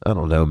I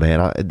don't know,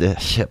 man.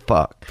 Shit,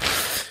 fuck.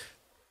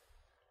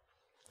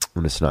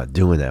 I'm just not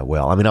doing that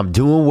well. I mean, I'm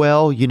doing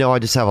well, I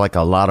just have like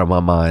a lot on my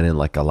mind and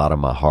like a lot on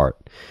my heart.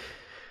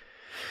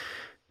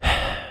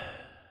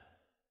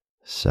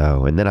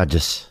 So, and then I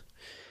just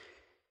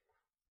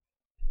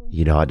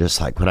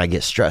like when I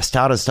get stressed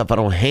out and stuff, I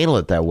don't handle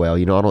it that well.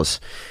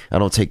 I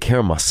don't take care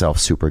of myself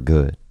super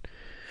good.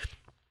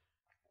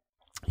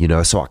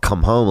 So I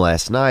come home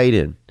last night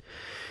and,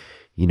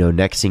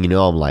 next thing you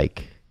know, I'm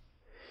like,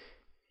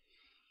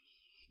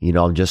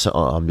 I'm just like,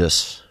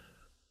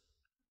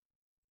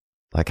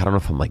 I don't know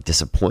if I'm like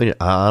disappointed.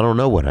 I don't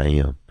know what I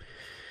am.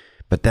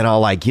 But then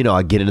I'll I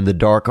get into the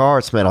dark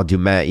arts, man. I'll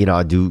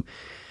do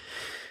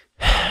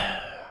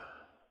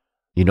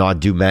I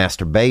do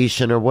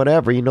masturbation or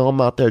whatever,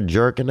 I'm out there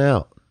jerking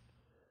out,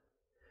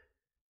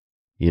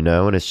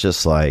 and it's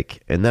just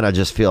like, and then I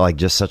just feel like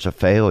just such a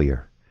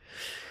failure,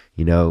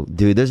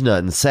 dude, there's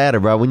nothing sadder,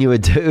 bro, when you a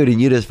dude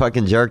and you just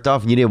fucking jerked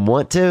off and you didn't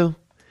want to.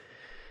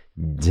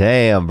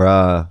 Damn,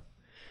 bro,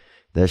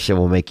 that shit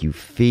will make you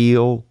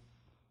feel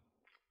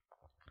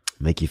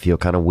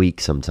kind of weak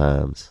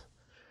sometimes.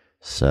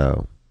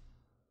 So,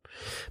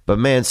 but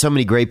man, so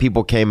many great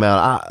people came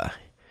out.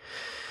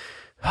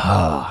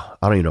 I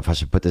don't even know if I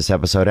should put this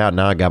episode out.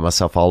 Now I got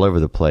myself all over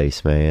the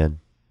place,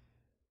 man.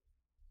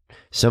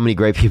 So many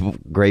great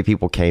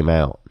people came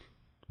out.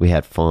 We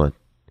had fun.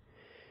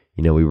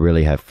 You know, we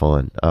really had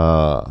fun.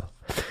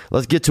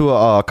 Let's get to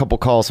a couple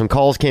calls. Some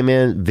calls came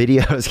in.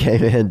 Videos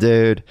came in,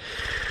 dude.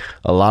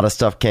 A lot of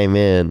stuff came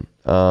in.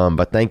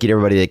 But thank you to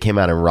everybody that came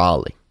out in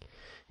Raleigh.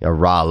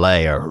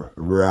 Raleigh.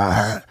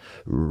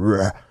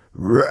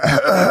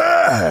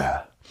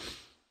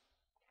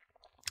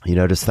 You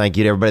know, just thank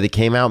you to everybody that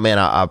came out. Man,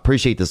 I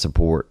appreciate the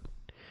support.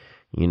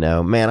 You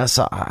know, man,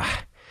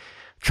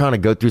 trying to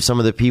go through some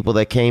of the people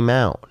that came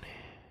out.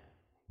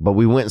 But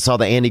we went and saw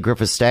the Andy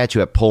Griffith statue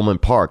at Pullman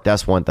Park.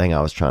 That's one thing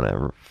I was trying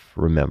to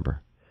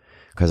remember.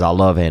 Because I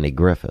love Andy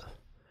Griffith.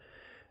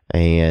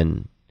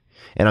 And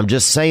I'm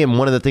just saying,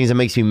 one of the things that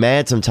makes me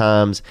mad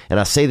sometimes, and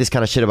I say this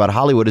kind of shit about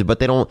Hollywood, is, but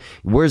they don't,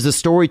 where's the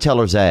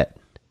storytellers at?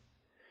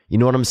 You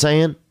know what I'm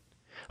saying?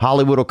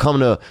 Hollywood will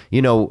come to,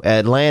 you know,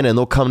 Atlanta, and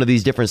they'll come to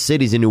these different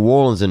cities in New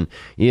Orleans, and,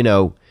 you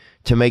know,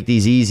 to make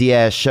these easy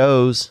ass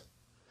shows,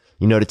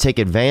 you know, to take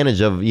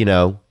advantage of, you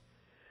know,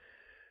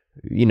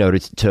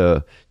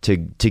 to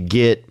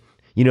get,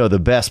 you know, the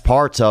best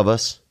parts of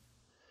us.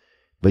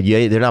 But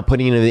yeah, they're not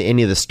putting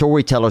any of the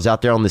storytellers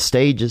out there on the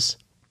stages.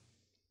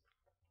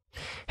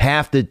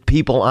 Half the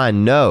people I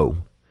know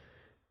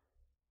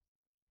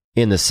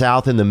in the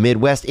South, in the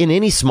Midwest, in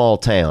any small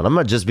town, I'm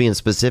not just being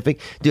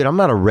specific. Dude, I'm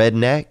not a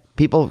redneck.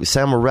 People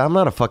say I'm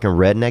not a fucking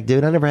redneck,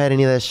 dude. I never had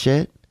any of that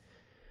shit.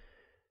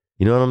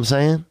 You know what I'm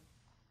saying?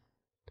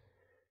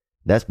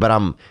 But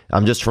I'm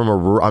just from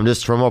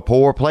a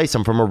poor place.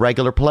 I'm from a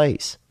regular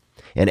place.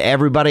 And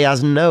everybody I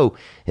know,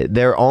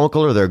 their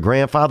uncle or their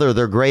grandfather or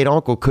their great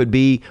uncle could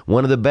be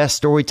one of the best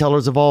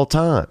storytellers of all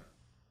time.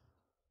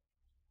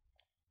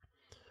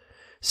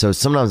 So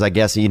sometimes I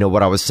guess, you know,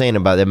 what I was saying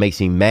about that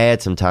makes me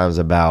mad sometimes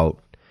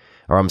about,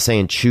 or I'm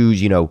saying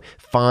choose, you know,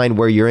 find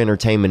where your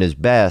entertainment is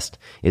best,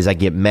 is I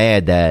get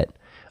mad that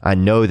I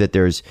know that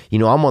there's, you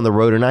know, I'm on the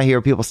road and I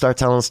hear people start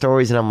telling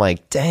stories and I'm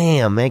like,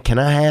 damn, man, can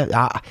I have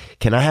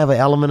an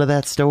element of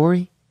that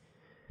story?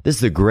 This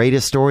is the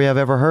greatest story I've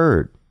ever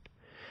heard.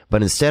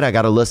 But instead, I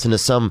got to listen to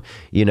some,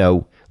 you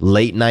know,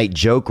 late night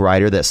joke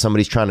writer that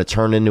somebody's trying to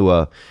turn into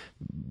a,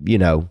 you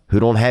know, who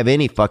don't have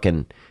any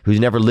fucking, who's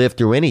never lived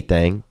through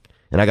anything.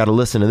 And I got to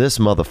listen to this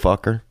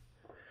motherfucker,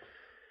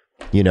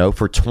 you know,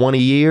 for 20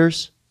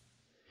 years.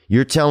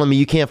 You're telling me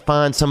you can't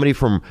find somebody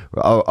from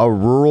a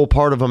rural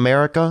part of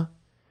America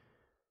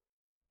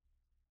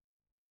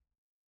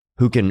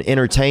who can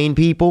entertain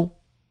people?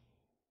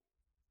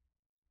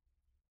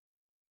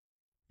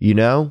 You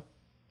know?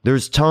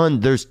 There's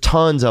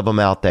tons of them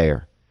out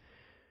there.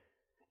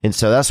 And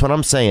so that's what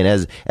I'm saying.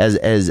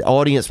 As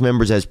audience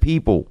members, as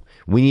people,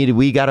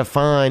 we got to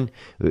find,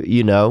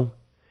 you know,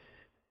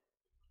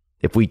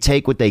 if we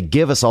take what they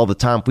give us all the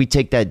time, if we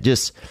take that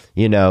just,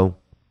 you know,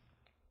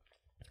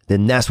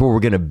 then that's where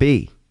we're going to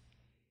be.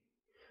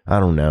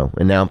 I don't know.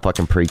 And now I'm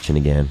fucking preaching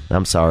again.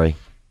 I'm sorry.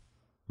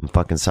 I'm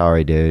fucking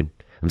sorry, dude.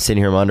 I'm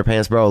sitting here in my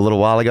underpants, bro. A little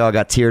while ago, I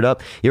got teared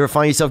up. You ever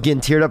find yourself getting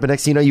teared up, and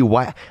next thing you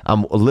know,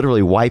 I'm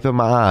literally wiping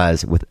my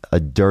eyes with a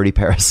dirty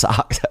pair of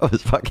socks that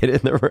was fucking in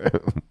the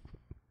room.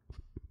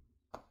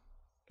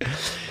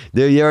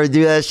 Dude, you ever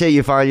do that shit?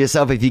 You find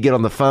yourself, if you get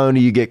on the phone,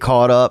 you get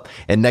caught up,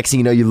 and next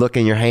thing you know, you look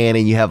in your hand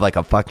and you have like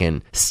a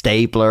fucking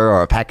stapler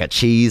or a pack of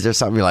cheese or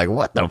something. You're like,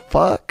 what the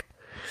fuck?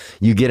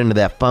 You get into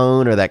that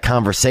phone or that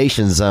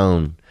conversation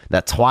zone,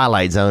 that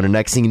twilight zone, and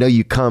next thing you know,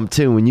 you come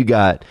to and you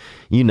got,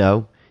 you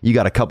know, you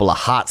got a couple of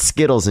hot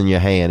Skittles in your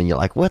hand, and you're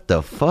like, what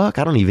the fuck?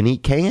 I don't even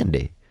eat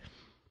candy.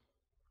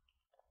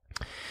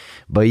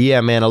 But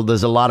yeah, man,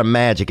 there's a lot of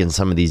magic in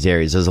some of these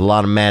areas. There's a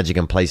lot of magic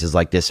in places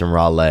like this in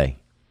Raleigh.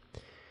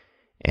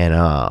 And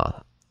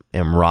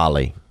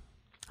Raleigh.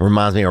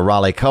 Reminds me of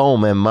Raleigh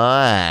Coleman,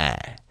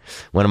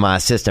 one of my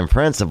assistant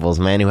principals,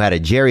 man, who had a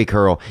Jerry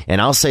curl.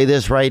 And I'll say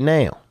this right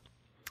now.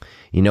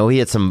 You know, he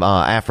had some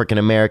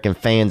African-American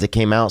fans that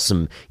came out,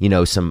 some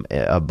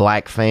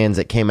black fans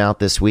that came out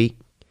this week.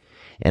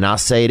 And I'll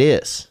say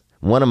this.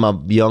 One of my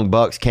young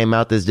bucks came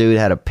out, this dude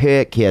had a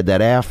pick, he had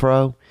that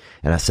afro.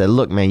 And I said,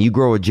 look, man, you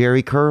grow a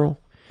Jerry curl,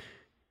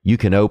 you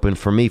can open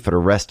for me for the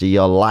rest of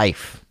your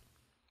life.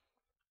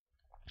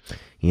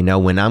 You know,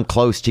 when I'm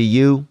close to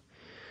you,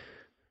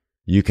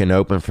 you can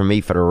open for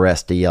me for the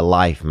rest of your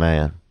life,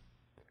 man.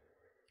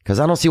 Because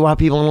I don't see why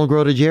people don't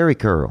grow the Jerry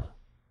curl.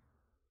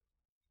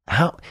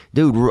 How,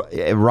 dude,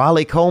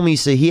 Raleigh Coleman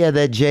said he had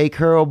that J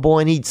curl, boy,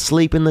 and he'd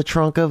sleep in the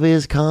trunk of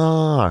his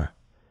car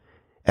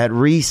at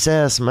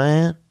recess,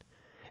 man.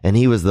 And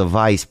he was the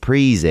vice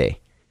prezi.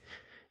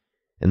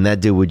 And that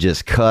dude would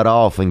just cut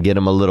off and get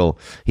him a little,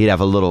 he'd have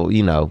a little,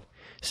 you know,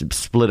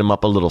 split him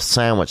up a little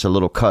sandwich, a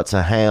little cuts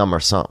of ham or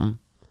something.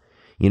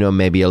 You know,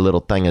 maybe a little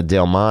thing of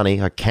Del Monte,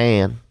 a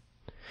can.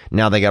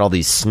 Now they got all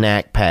these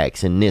snack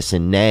packs and this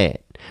and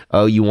that.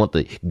 Oh, you want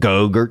the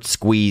Go-Gurt,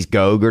 squeeze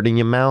Go-Gurt in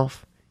your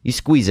mouth? You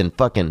squeezing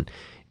fucking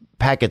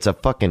packets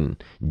of fucking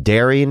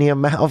dairy in your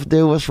mouth,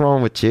 dude? What's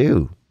wrong with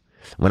you?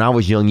 When I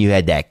was young, you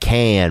had that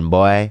can,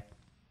 boy.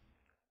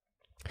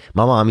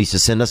 My mom used to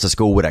send us to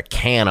school with a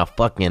can of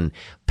fucking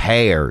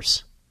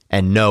pears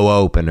and no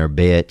opener,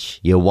 bitch.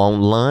 You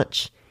want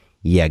lunch?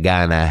 You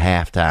gonna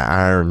have to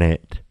earn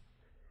it.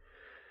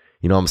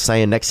 You know what I'm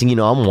saying? Next thing you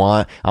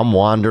know, I'm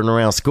wandering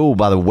around school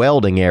by the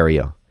welding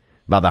area,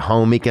 by the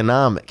home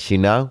economics, you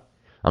know?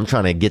 I'm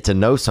trying to get to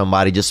know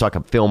somebody just so I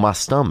can fill my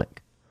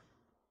stomach.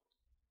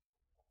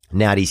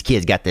 Now these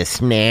kids got the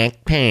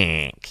snack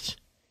packs.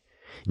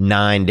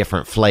 9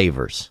 different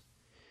flavors.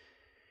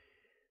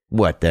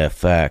 What the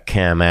fuck?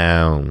 Come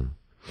on.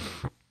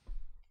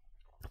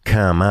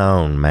 Come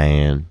on,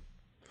 man.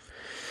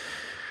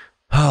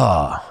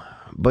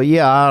 But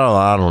yeah,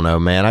 I don't know,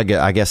 man.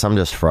 I guess I'm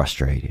just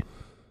frustrated.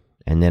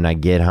 And then I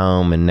get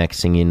home, and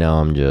next thing you know,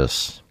 I'm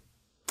just,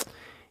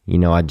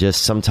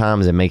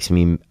 sometimes it makes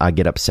me, I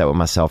get upset with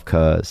myself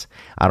because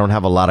I don't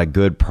have a lot of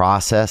good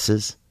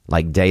processes,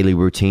 like daily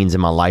routines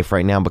in my life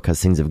right now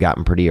because things have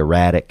gotten pretty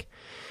erratic.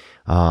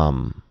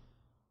 I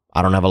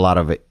don't have a lot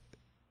of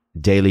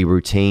daily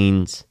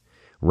routines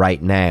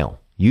right now.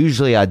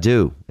 Usually I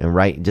do.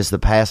 And just the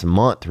past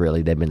month,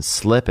 really, they've been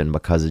slipping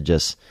because of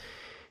just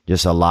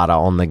a lot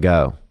of on the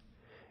go.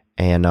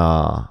 And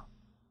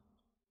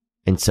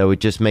so it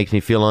just makes me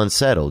feel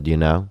unsettled, you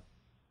know?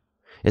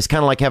 It's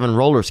kind of like having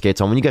roller skates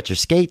on. When you got your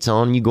skates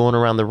on, you going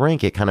around the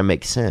rink, it kind of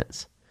makes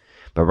sense.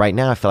 But right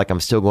now, I feel like I'm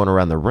still going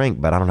around the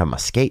rink, but I don't have my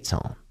skates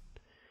on.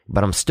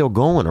 But I'm still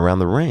going around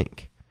the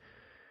rink.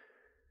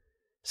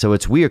 So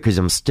it's weird because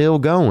I'm still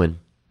going,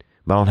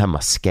 but I don't have my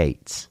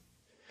skates.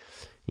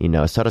 You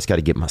know, so I just got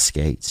to get my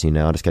skates, you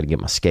know? I just got to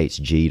get my skates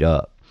G'd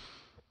up.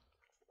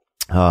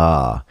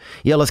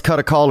 Yeah, let's cut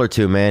a call or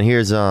two, man.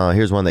 Here's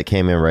one that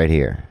came in right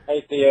here.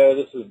 Hey, Theo,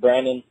 this is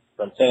Brandon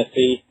from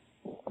Tennessee.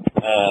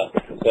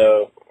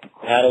 So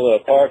I had a little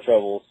car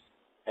troubles,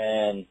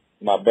 and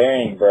my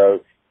bearing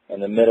broke in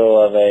the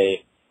middle of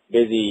a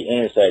busy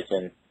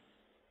intersection.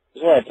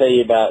 Just want to tell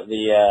you about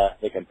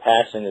the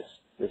compassion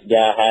this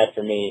guy had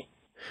for me.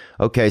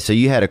 Okay, so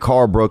you had a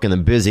car broke in the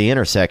busy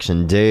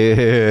intersection,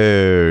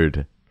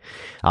 dude.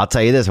 I'll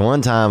tell you this,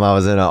 one time I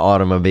was in an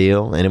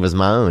automobile, and it was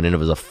my own, and it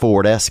was a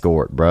Ford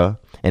Escort, bro,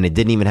 and it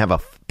didn't even have a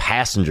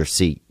passenger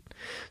seat.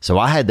 So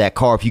I had that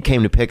car, if you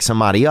came to pick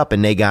somebody up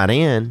and they got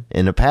in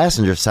the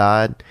passenger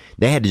side,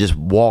 they had to just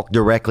walk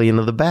directly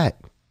into the back.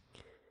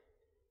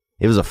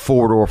 It was a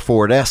 4-door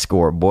Ford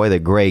Escort, boy, the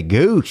Gray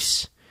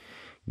Goose.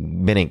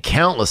 Been in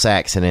countless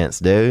accidents,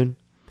 dude.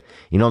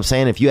 You know what I'm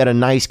saying? If you had a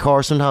nice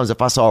car, sometimes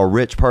if I saw a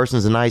rich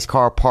person's nice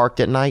car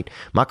parked at night,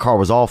 my car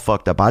was all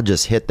fucked up. I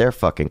just hit their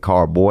fucking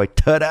car, boy,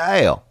 to the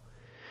hell.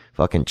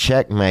 Fucking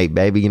checkmate,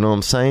 baby, you know what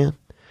I'm saying?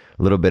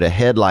 A little bit of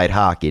headlight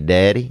hockey,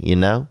 daddy, you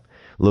know?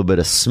 A little bit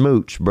of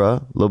smooch,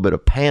 bruh. A little bit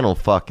of panel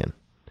fucking. A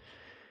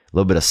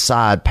little bit of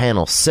side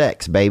panel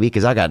sex, baby,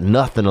 because I got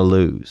nothing to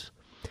lose.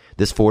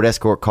 This Ford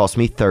Escort cost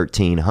me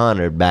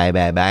 $1,300,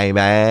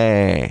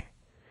 baby.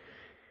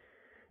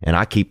 And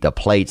I keep the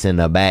plates in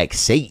the back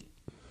seat.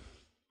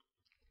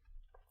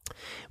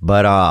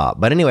 But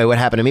anyway, what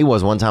happened to me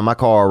was one time my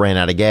car ran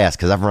out of gas,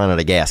 because I've run out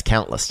of gas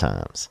countless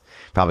times.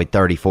 Probably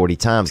 30, 40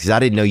 times, because I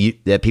didn't know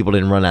that people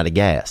didn't run out of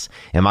gas.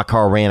 And my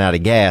car ran out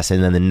of gas,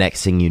 and then the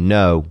next thing you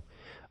know,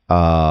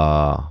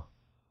 I'm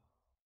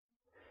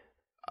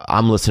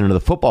listening to the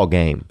football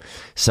game.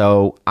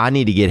 So I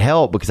need to get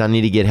help because I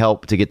need to get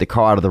help to get the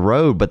car out of the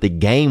road. But the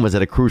game was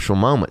at a crucial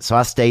moment. So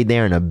I stayed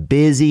there in a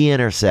busy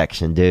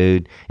intersection,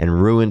 dude,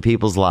 and ruined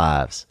people's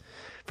lives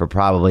for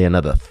probably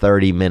another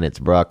 30 minutes,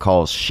 bro.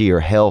 Caused sheer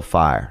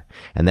hellfire.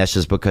 And that's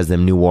just because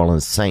them New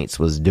Orleans Saints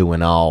was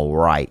doing all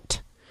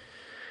right.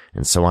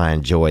 And so I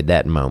enjoyed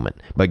that moment.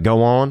 But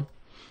go on.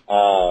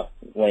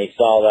 When he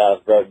saw that I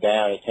was broke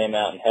down, he came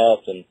out and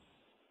helped, and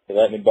he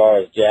let me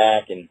borrow his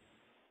jack, and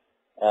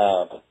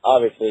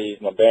obviously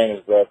my bearing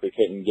was broke. We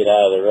couldn't get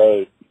out of the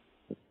road.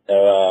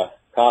 So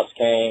cops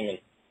came, and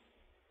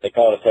they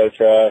called a tow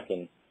truck,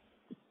 and,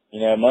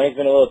 you know, money's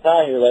been a little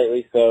tight here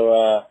lately,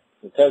 so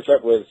the tow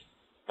truck was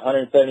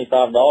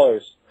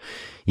 $175.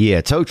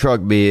 Yeah, tow truck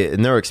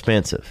and they're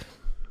expensive.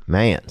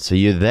 Man, so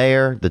you're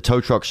there, the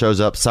tow truck shows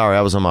up. Sorry,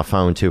 I was on my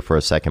phone too for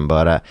a second,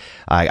 but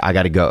I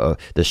got to go.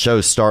 The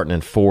show's starting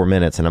in 4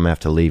 minutes, and I'm going to have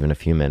to leave in a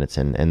few minutes,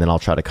 and then I'll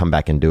try to come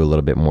back and do a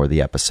little bit more of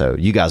the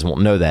episode. You guys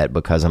won't know that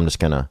because I'm just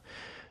going to,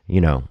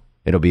 you know,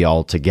 it'll be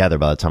all together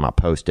by the time I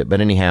post it. But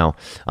anyhow,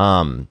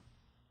 so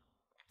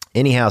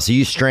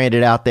you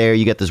stranded out there,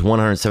 you got this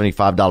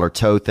 $175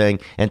 tow thing,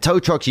 and tow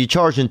trucks, you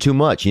charging too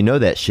much. You know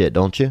that shit,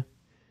 don't you?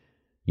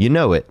 You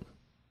know it.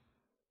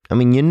 I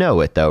mean, you know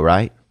it though,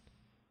 right?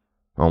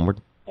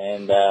 Onward.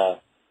 And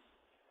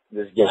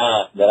this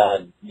guy that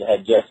I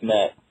had just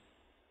met,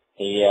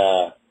 he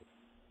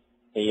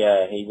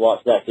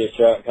walks back to his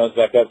truck and comes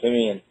back up to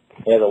me, and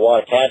he has a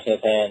wad of cash in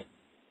his hand.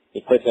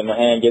 He puts it in my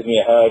hand, gives me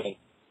a hug, and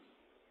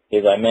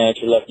he's like, "Man,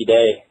 it's your lucky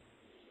day."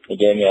 He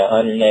gave me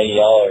 $180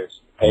 to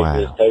pay for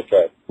this tow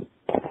truck.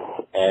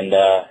 And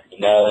you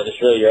know, that just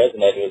really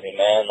resonated with me,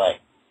 man. Like,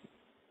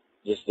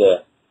 just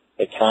the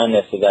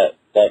kindness of that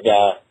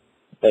guy,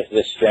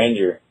 this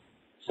stranger.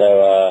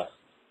 So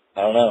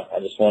I don't know. I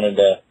just wanted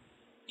to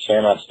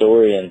share my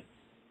story, and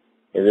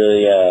it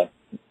really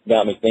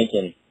got me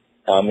thinking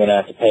how I'm going to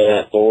have to pay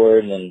that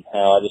forward, and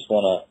how I just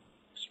want to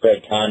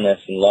spread kindness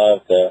and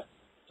love to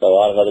a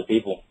lot of other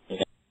people.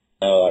 You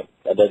know, like,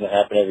 that doesn't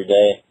happen every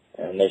day,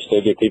 and there's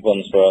still good people in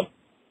this world.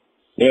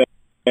 Anyway,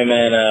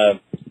 man,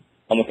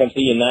 I'm gonna come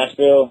see you in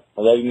Nashville.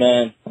 I love you,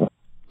 man.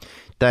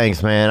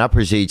 Thanks, man. I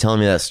appreciate you telling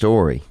me that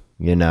story.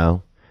 You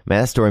know,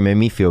 man, that story made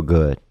me feel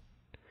good.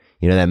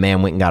 You know, that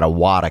man went and got a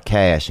wad of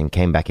cash and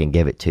came back and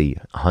gave it to you,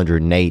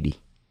 180.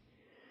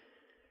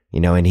 You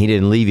know, and he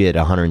didn't leave you at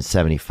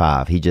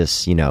 175. He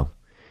just, you know,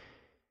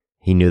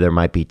 he knew there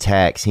might be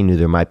tax. He knew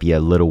there might be a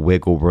little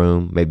wiggle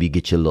room. Maybe you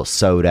get you a little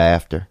soda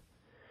after.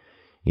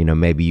 You know,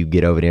 maybe you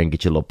get over there and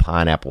get you a little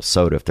pineapple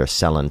soda if they're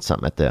selling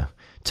something at the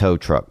tow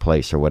truck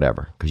place or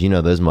whatever. Because you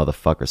know those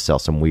motherfuckers sell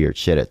some weird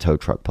shit at tow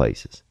truck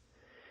places.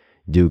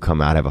 Dude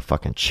come out, have a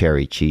fucking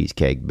cherry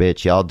cheesecake.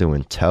 Bitch, y'all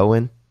doing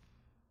towing?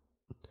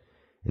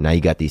 And now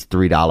you got these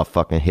 $3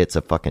 fucking hits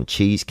of fucking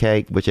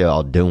cheesecake. What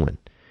y'all doing?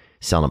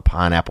 Selling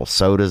pineapple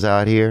sodas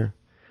out here?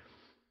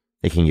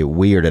 It can get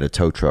weird at a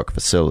tow truck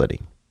facility.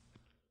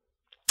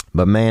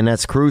 But man,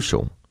 that's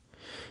crucial.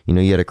 You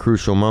know, you had a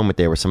crucial moment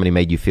there where somebody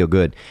made you feel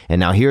good. And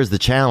now here's the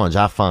challenge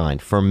I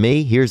find. For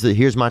me,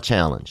 here's my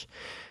challenge.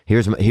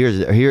 Here's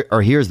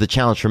the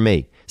challenge for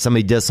me.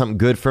 Somebody does something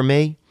good for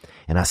me,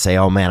 and I say,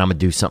 oh man, I'm gonna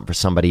do something for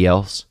somebody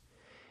else.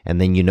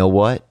 And then you know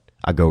what?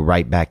 I go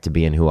right back to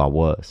being who I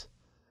was.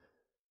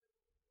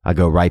 I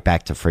go right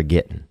back to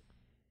forgetting.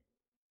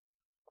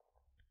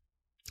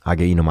 I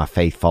go, you know, my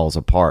faith falls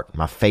apart.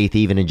 My faith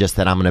even in just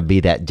that I'm going to be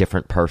that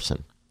different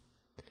person.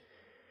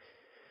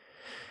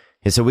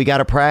 And so we got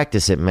to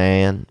practice it,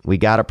 man. We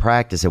got to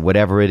practice it,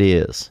 whatever it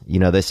is. You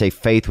know, they say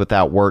faith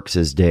without works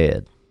is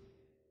dead.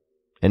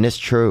 And it's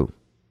true.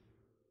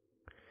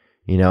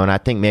 You know, and I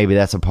think maybe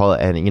that's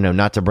and you know,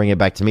 not to bring it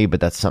back to me, but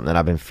that's something that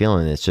I've been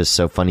feeling. It's just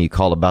so funny you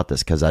called about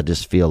this because I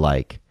just feel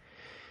like,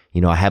 you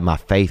know, I have my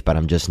faith, but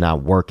I'm just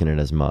not working it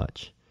as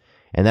much.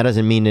 And that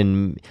doesn't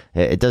mean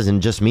it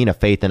doesn't just mean a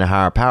faith in a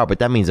higher power, but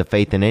that means a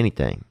faith in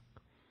anything.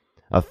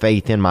 A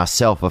faith in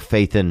myself, a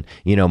faith in,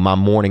 you know, my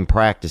morning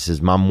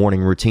practices, my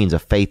morning routines, a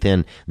faith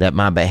in that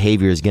my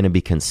behavior is going to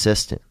be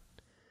consistent.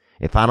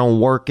 If I don't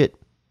work it,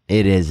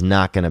 it is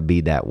not going to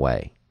be that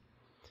way.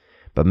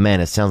 But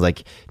man, it sounds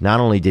like not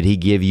only did he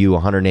give you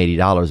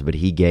 $180, but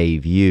he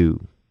gave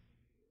you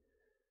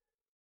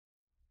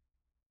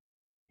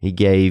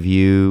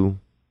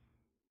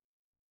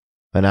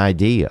an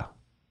idea.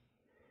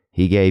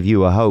 He gave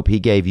you a hope. He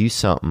gave you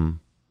something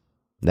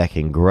that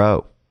can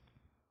grow.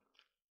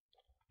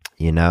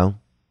 You know?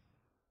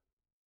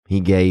 He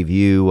gave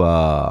you,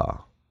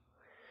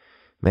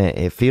 man,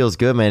 it feels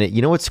good, man.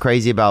 You know what's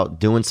crazy about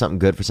doing something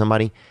good for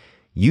somebody?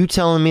 You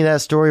telling me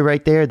that story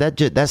right there,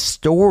 that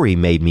story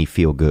made me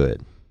feel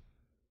good.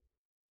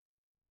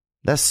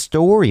 That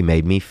story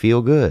made me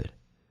feel good.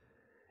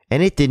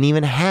 And it didn't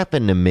even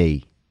happen to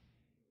me.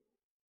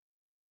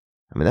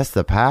 I mean,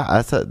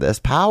 that's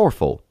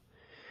powerful.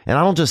 And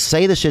I don't just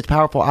say the shit's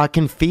powerful, I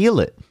can feel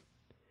it.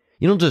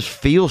 You don't just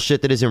feel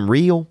shit that isn't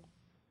real.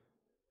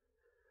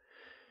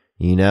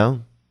 You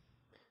know?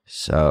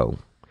 So,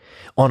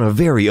 on a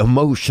very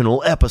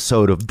emotional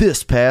episode of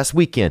this past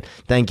weekend,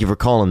 thank you for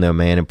calling though,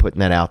 man, and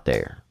putting that out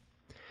there.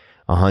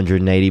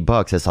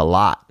 $180, that's a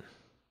lot.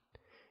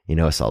 You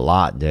know, it's a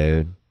lot,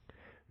 dude.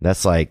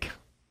 That's like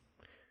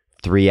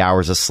 3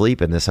 hours of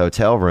sleep in this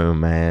hotel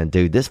room, man.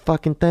 Dude, this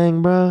fucking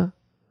thing, bro.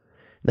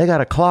 They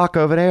got a clock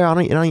over there.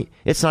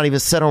 It's not even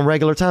set on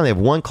regular time. They have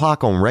one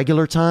clock on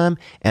regular time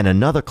and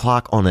another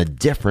clock on a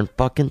different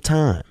fucking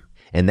time.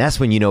 And that's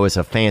when you know it's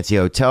a fancy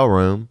hotel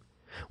room.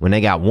 When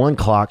they got one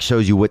clock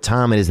shows you what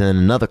time it is and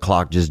another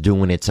clock just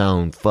doing its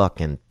own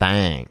fucking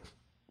thing.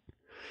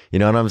 You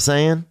know what I'm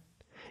saying?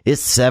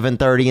 It's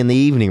 7:30 in the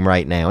evening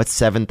right now. It's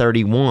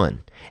 7:31.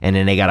 And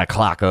then they got a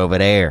clock over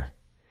there.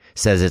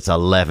 Says it's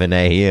 11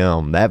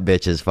 a.m. That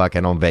bitch is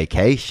fucking on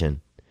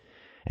vacation.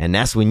 And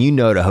that's when you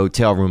know the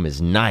hotel room is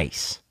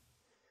nice.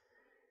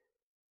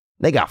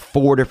 They got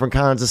 4 different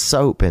kinds of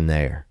soap in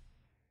there.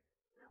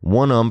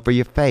 One of them for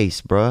your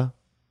face, bruh.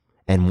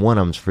 And one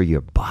of them's for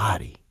your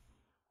body.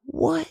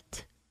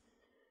 What?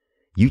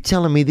 You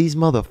telling me these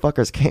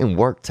motherfuckers can't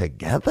work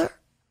together?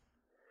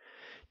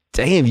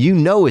 Damn, you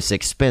know it's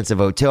expensive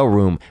hotel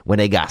room when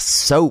they got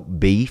soap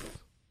beef.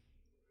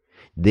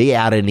 They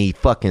out in the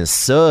fucking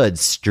sud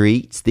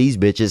streets. These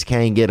bitches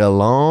can't get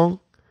along.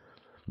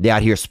 They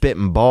out here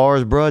spitting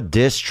bars, bruh,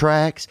 diss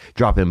tracks,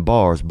 dropping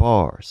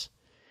bars.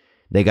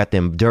 They got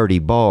them dirty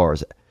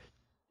bars.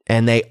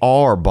 And they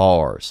are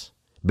bars.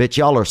 Bitch,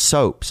 y'all are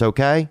soaps,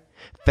 okay?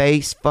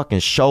 Face, fucking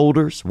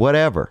shoulders,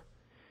 whatever.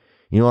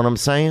 You know what I'm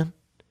saying?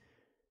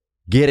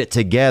 Get it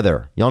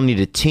together. Y'all need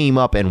to team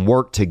up and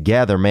work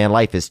together, man.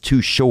 Life is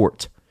too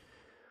short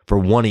for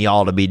one of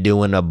y'all to be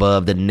doing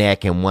above the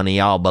neck and one of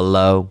y'all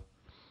below.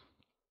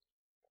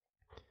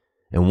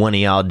 And one of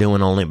y'all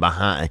doing only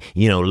behind,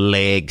 you know,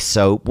 leg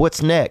soap.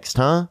 What's next,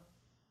 huh?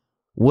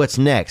 What's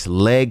next?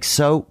 Leg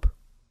soap?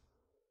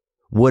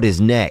 What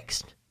is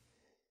next?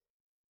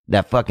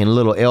 That fucking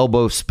little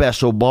elbow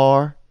special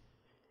bar?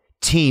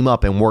 Team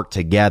up and work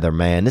together,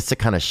 man. This is the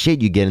kind of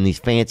shit you get in these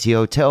fancy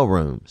hotel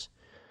rooms.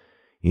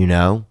 You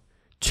know?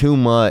 Too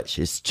much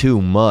is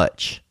too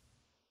much.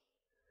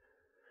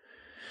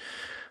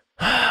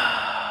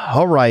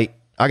 All right.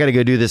 I got to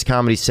go do this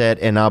comedy set,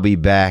 and I'll be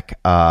back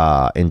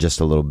in just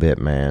a little bit,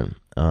 man.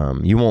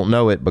 You won't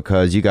know it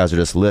because you guys are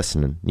just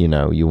listening. You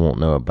know, you won't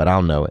know it, but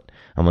I'll know it.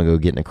 I'm going to go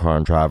get in the car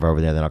and drive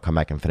over there. Then I'll come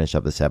back and finish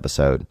up this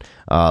episode.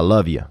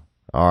 Love you.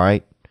 All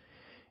right.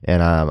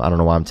 And I don't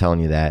know why I'm telling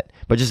you that,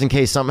 but just in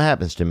case something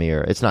happens to me,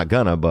 or it's not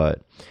gonna,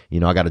 but you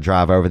know, I got to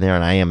drive over there,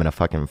 and I am in a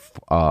fucking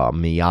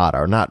Miata,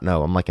 or not.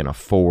 No, I'm like in a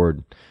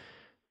Ford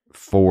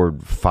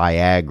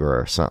Fiagra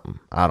or something.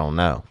 I don't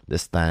know.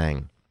 This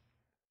thing.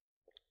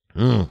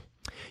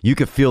 You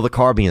could feel the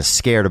car being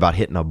scared about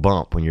hitting a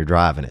bump when you're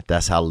driving it.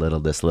 That's how little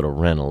this little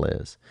rental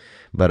is.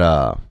 But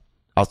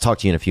I'll talk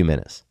to you in a few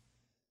minutes.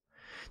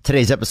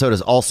 Today's episode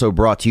is also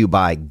brought to you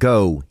by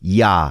Go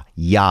Ya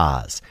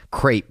Ya's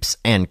Crepes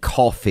and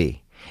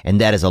Coffee, and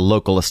that is a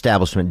local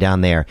establishment down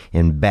there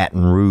in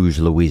Baton Rouge,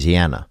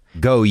 Louisiana.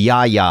 Go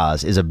Ya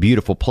Ya's is a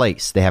beautiful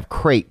place. They have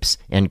crepes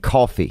and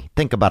coffee.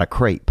 Think about a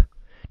crepe.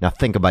 Now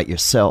think about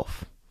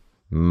yourself.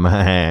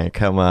 Man,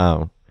 come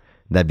on.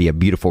 That'd be a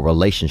beautiful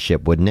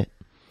relationship, wouldn't it?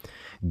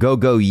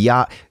 Go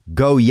Ya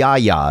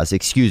Ya's,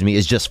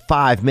 is just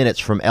 5 minutes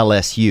from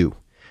LSU.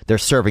 They're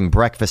serving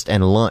breakfast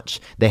and lunch.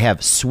 They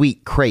have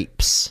sweet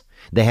crepes.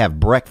 They have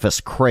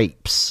breakfast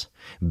crepes,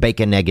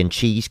 bacon, egg, and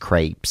cheese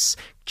crepes,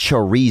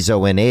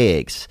 chorizo and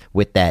eggs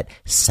with that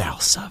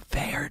salsa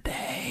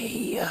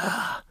verde.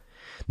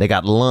 They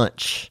got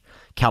lunch,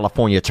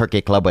 California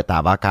Turkey Club with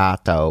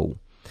avocado.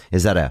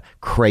 Is that a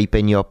crepe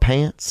in your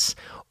pants,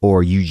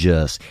 or you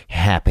just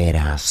happy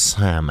to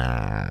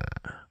summer?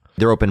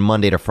 They're open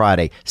Monday to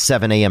Friday,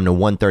 7 a.m. to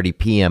 1:30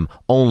 p.m.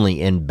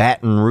 only in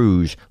Baton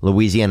Rouge,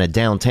 Louisiana,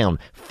 downtown,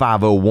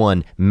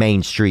 501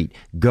 Main Street.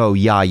 Go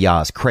Ya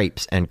Ya's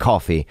Crepes and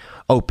Coffee,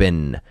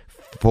 open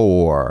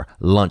for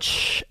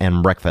lunch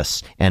and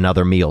breakfast and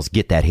other meals.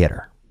 Get that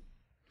hitter.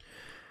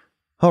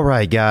 All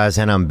right, guys,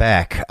 and I'm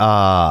back.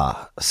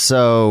 I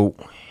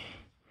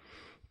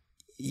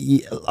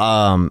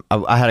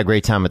had a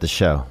great time at the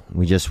show.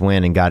 We just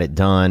went and got it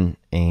done,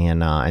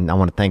 and I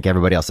want to thank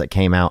everybody else that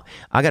came out.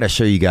 I got to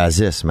show you guys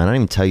this, man. I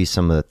didn't even tell you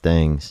some of the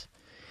things.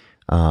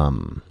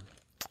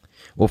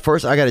 Well,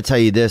 first, I got to tell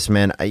you this,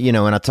 man. You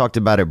know, and I talked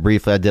about it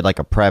briefly. I did like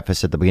a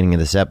preface at the beginning of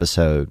this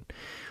episode.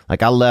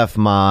 Like, I left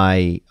my,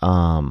 you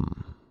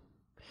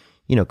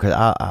know,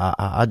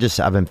 because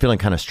I've been feeling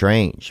kind of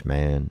strange,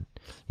 man.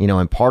 You know,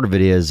 and part of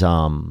it is, you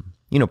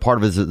know, part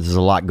of it is there's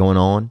a lot going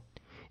on.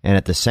 And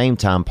at the same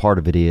time, part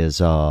of it is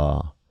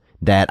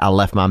that I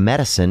left my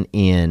medicine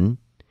in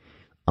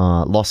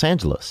Los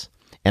Angeles.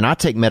 And I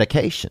take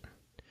medication.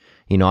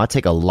 You know, I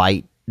take a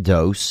light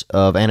dose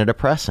of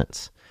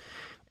antidepressants.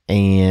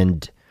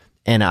 And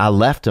I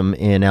left them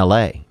in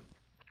L.A.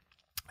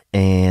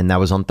 And that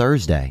was on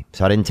Thursday.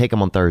 So I didn't take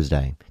them on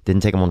Thursday.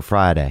 Didn't take them on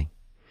Friday.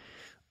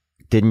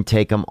 Didn't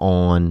take them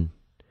on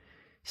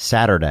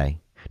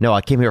Saturday. No,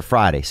 I came here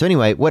Friday. So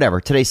anyway,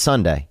 whatever. Today's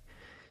Sunday.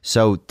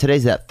 So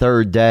today's that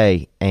third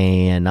day,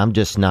 and I'm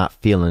just not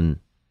feeling,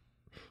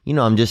 you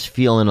know, I'm just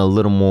feeling a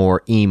little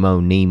more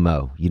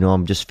emo-nemo. You know,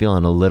 I'm just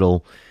feeling a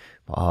little,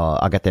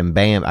 I got a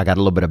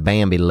little bit of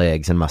Bambi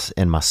legs in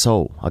my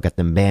soul. I got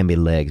them Bambi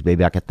legs,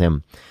 baby. I got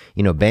them,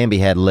 you know, Bambi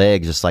had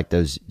legs just like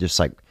those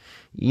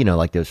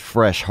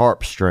fresh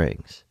harp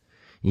strings,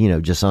 you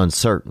know, just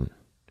uncertain.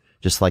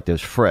 Just like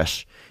those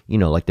fresh, you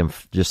know,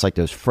 just like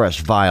those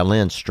fresh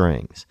violin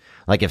strings.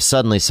 Like if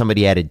suddenly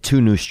somebody added 2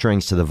 new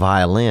strings to the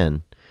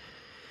violin,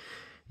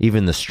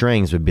 even the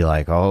strings would be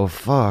like, oh,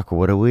 fuck,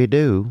 what do we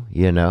do?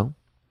 You know?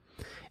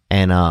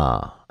 And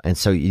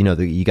so, you know,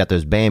 you got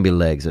those Bambi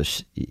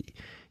legs,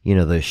 you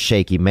know, those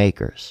shaky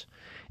makers.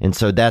 And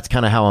so that's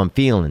kind of how I'm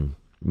feeling.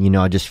 You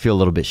know, I just feel a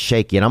little bit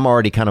shaky. And I'm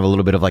already kind of a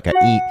little bit of like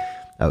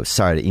oh,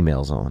 sorry, the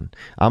email's on.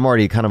 I'm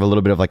already kind of a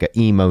little bit of like a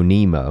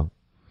emo-nemo.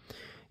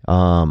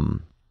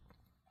 And,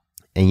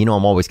 you know,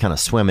 I'm always kind of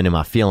swimming in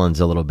my feelings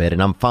a little bit,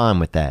 and I'm fine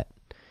with that.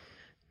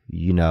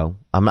 You know,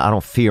 I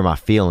don't fear my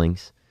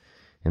feelings.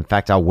 In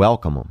fact, I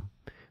welcome them.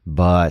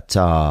 But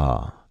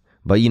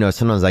you know,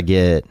 sometimes I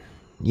get,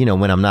 you know,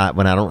 when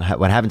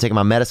I haven't taken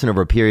my medicine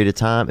over a period of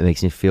time, it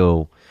makes me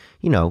feel,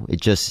 you know,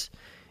 it's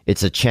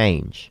a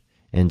change.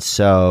 And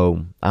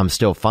so I'm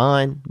still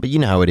fine, but you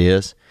know how it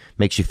is.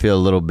 Makes you feel a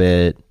little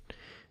bit,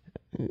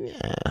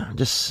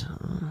 it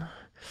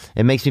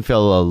makes me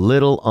feel a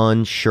little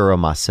unsure of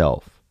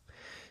myself.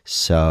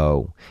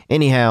 So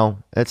anyhow,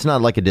 it's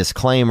not like a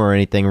disclaimer or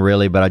anything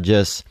really, but I'm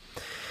just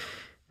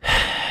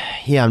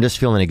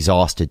feeling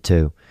exhausted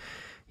too.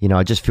 You know,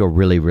 I just feel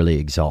really, really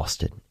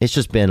exhausted. It's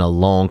just been a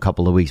long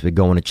couple of weeks. We're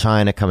going to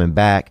China, coming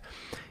back.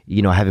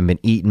 You know, I haven't been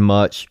eating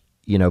much.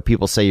 You know,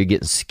 people say you're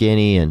getting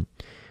skinny, and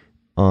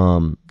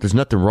there's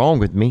nothing wrong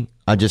with me.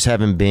 I've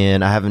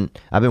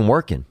been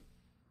working.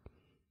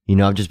 You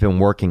know, I've just been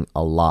working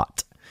a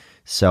lot.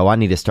 So I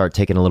need to start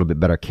taking a little bit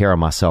better care of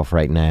myself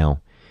right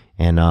now,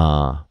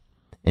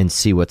 and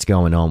see what's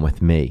going on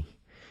with me.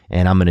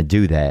 And I'm going to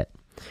do that.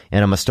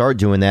 And I'm going to start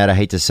doing that. I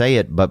hate to say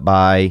it, but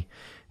I'm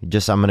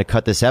going to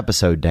cut this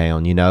episode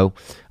down, you know.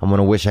 I'm going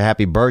to wish a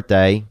happy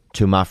birthday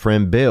to my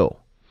friend Bill.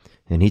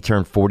 And he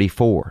turned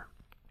 44.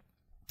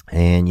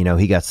 And, you know,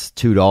 he got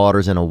 2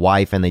 daughters and a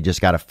wife, and they just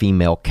got a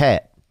female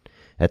cat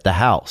at the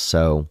house.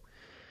 So,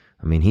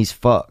 I mean, he's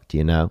fucked,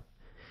 you know.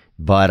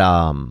 But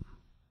I'm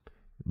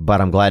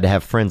glad to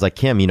have friends like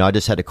him. You know, I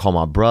just had to call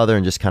my brother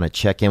and just kind of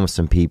check in with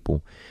some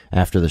people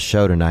after the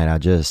show tonight.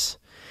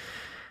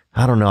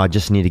 I don't know. I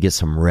just need to get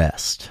some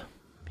rest.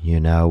 You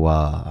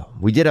know,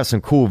 we did have some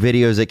cool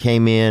videos that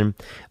came in.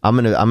 I'm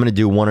gonna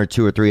do 1 or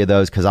 2 or 3 of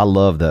those because I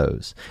love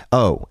those.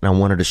 Oh, and I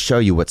wanted to show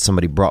you what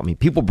somebody brought me.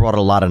 People brought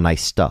a lot of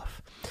nice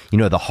stuff. You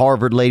know, the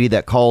Harvard lady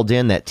that called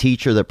in, that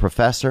teacher, the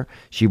professor,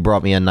 she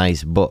brought me a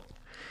nice book,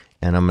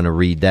 and I'm gonna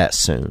read that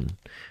soon.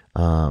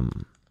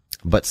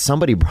 But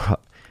somebody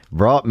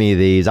brought me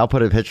these. I'll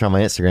put a picture on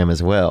my Instagram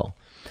as well.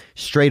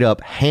 Straight up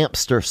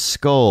hamster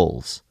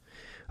skulls.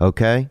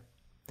 Okay,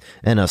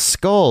 and a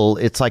skull,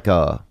 it's like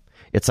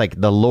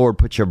the Lord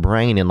put your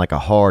brain in like a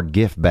hard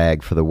gift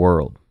bag for the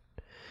world.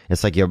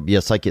 It's like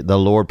the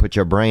Lord put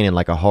your brain in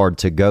like a hard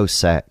to-go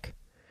sack,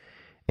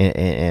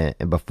 and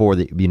before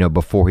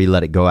he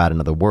let it go out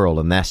into the world,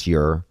 and that's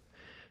your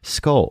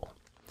skull.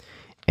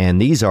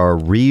 And these are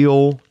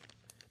real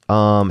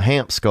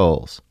hamp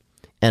skulls.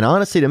 And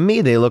honestly, to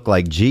me, they look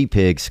like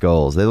G-Pig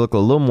skulls. They look a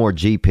little more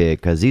G-Pig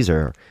because these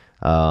are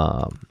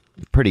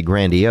pretty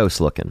grandiose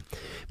looking.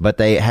 But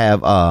they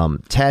have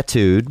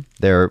tattooed.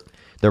 They're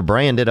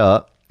branded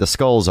up. The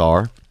skulls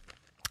are.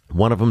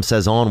 One of them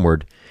says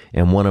Onward,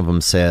 and one of them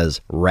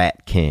says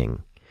Rat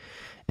King.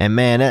 And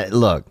man,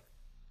 look,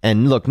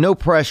 no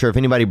pressure if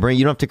anybody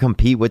you don't have to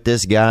compete with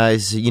this,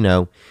 guys. You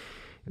know,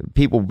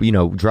 people, you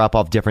know, drop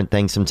off different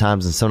things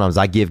sometimes, and sometimes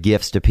I give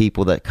gifts to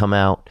people that come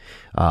out.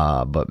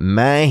 But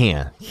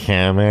man,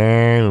 come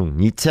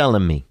on, you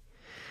telling me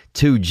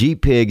 2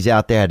 G-Pigs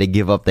out there had to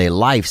give up their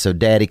life so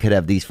daddy could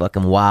have these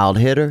fucking wild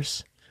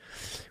hitters?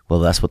 Well,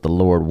 that's what the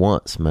Lord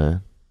wants,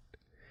 man.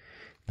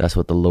 That's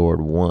what the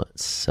Lord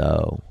wants.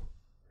 So,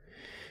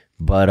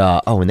 but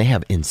and they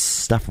have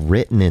stuff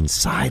written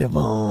inside of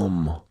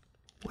them.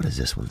 What does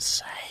this one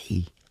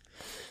say?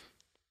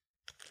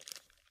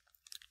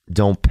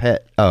 Don't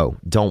pet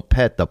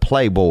the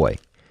Playboy.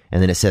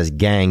 And then it says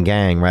gang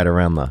gang right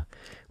around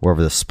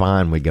wherever the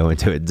spine would go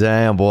into it.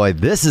 Damn, boy,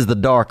 this is the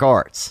dark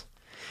arts.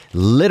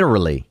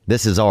 Literally,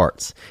 this is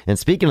arts. And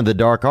speaking of the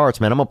dark arts,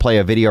 man, I'm going to play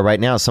a video right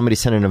now. Somebody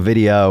sent in a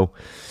video.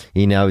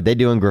 You know, they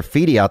doing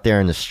graffiti out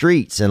there in the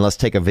streets, and let's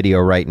take a video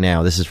right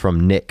now. This is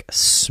from Nick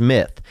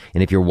Smith.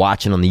 And if you're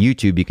watching on the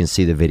YouTube, you can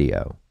see the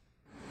video.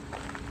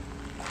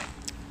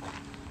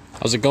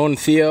 How's it going,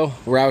 Theo?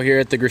 We're out here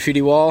at the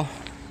graffiti wall.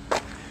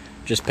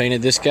 Just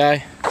painted this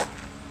guy.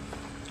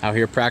 Out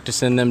here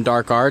practicing them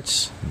dark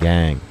arts.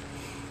 Gang.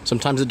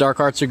 Sometimes the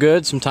dark arts are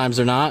good, sometimes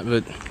they're not,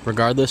 but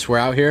regardless, we're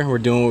out here. We're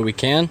doing what we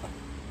can.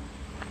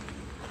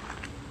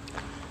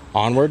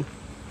 Onward.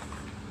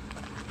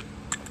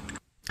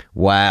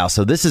 Wow,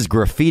 so this is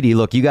graffiti.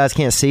 Look, you guys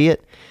can't see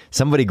it.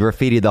 Somebody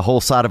graffitied the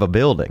whole side of a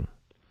building.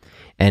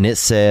 And it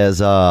says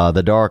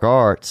the dark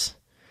arts.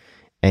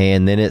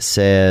 And then it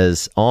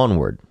says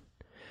Onward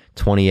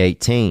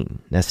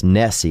 2018. That's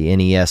Nessie,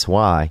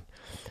 N-E-S-Y.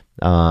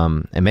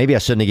 And maybe I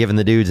shouldn't have given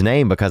the dude's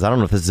name because I don't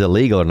know if this is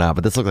illegal or not,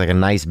 but this looks like a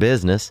nice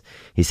business.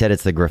 He said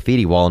it's the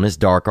graffiti wall and it's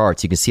dark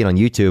arts. You can see it on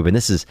YouTube. And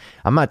it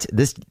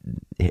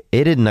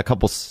isn't a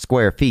couple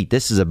square feet.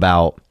 This is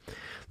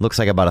looks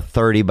like about a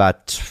 30 by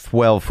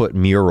 12 foot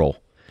mural.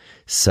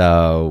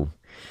 So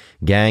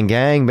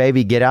gang,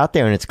 baby, get out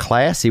there. And it's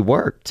classy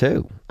work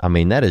too. I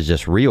mean, that is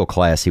just real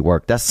classy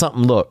work. That's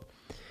something, look,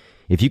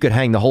 if you could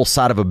hang the whole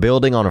side of a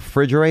building on a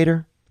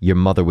refrigerator, your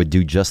mother would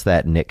do just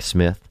that, Nick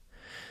Smith.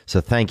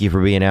 So thank you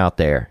for being out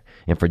there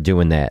and for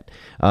doing that.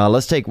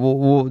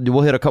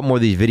 We'll hit a couple more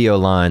of these video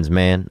lines,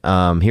 man.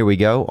 Here we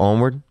go.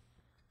 Onward.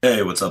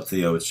 Hey, what's up,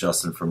 Theo? It's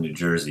Justin from New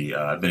Jersey.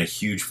 I've been a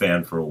huge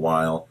fan for a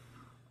while.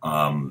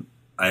 I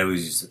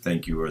always used to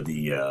think you were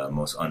the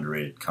most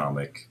underrated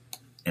comic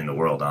in the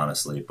world,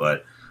 honestly.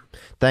 But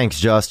thanks,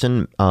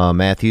 Justin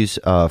Matthews,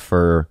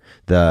 for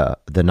the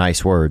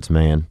nice words,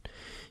 man.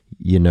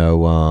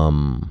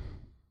 I'll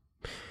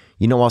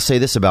say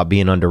this about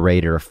being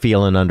underrated or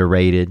feeling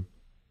underrated.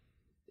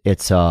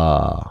 It's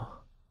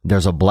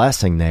there's a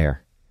blessing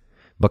there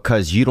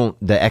because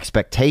the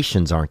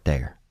expectations aren't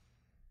there.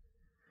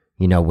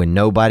 You know, when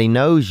nobody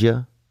knows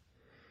you,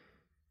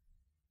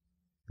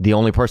 the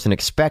only person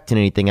expecting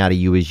anything out of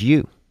you is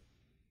you.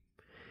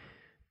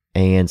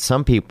 And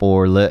some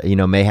people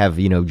may have,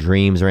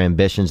 dreams or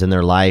ambitions in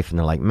their life and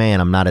they're like, man,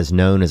 I'm not as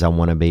known as I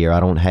want to be, or I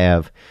don't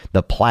have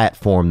the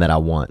platform that I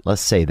want.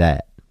 Let's say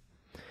that.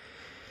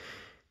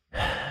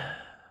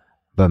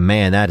 But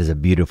man, that is a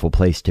beautiful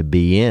place to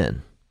be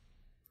in.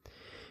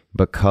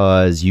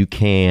 Because you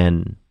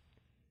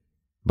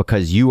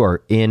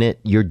are in it,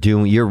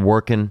 you're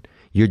working,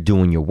 you're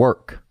doing your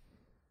work.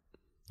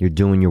 You're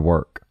doing your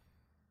work.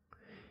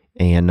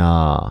 And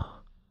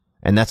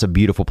that's a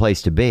beautiful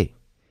place to be.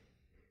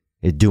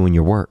 Is doing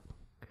your work.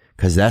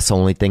 Because that's the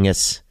only thing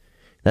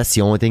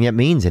that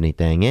means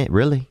anything,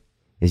 really.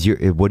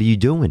 What are you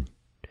doing?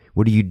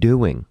 What are you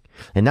doing?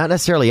 And not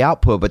necessarily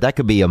output, but that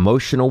could be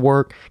emotional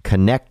work,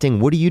 connecting.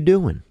 What are you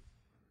doing?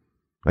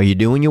 Are you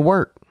doing your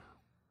work?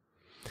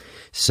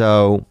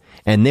 So,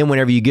 and then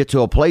whenever you get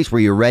to a place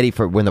where you're ready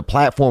for when the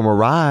platform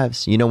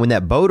arrives, you know, when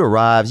that boat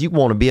arrives, you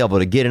want to be able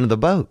to get into the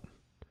boat.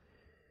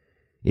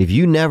 If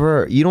you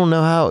don't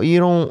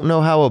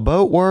know how a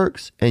boat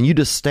works, and you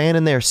just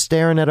standing there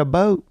staring at a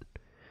boat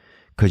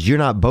because you're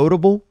not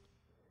boatable,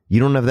 you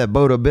don't have that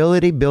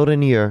boatability built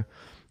into your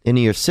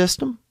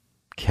system,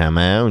 come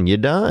on, you're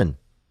done.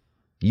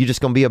 You're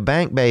just going to be a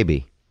bank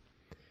baby.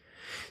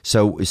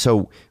 So,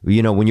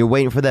 you know, when you're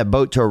waiting for that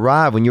boat to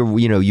arrive, when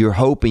you're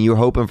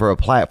hoping for a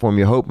platform,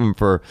 you're hoping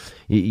for,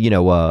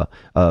 whether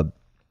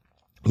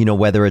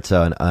it's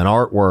an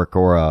artwork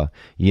or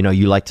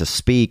you like to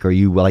speak, or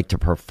you like to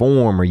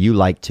perform, or you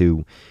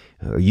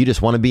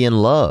just want to be in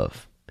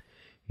love,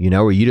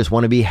 or you just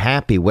want to be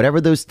happy,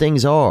 whatever those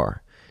things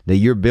are that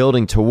you're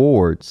building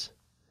towards.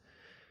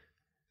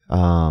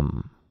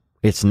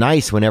 It's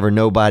nice when you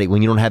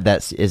don't have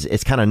that.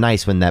 It's kind of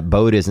nice when that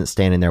boat isn't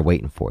standing there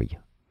waiting for you.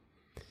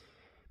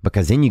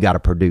 Because then you got to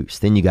produce,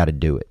 then you got to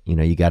do it.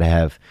 You got to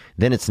have,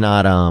 then it's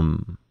not,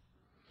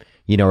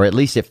 or at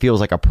least it feels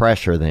like a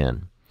pressure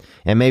then.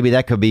 And maybe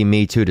that could be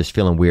me too, just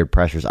feeling weird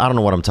pressures. I don't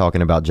know what I'm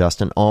talking about,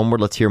 Justin. Onward,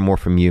 let's hear more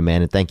from you,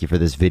 man. And thank you for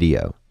this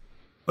video.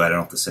 But I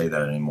don't have to say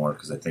that anymore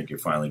because I think you're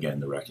finally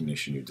getting the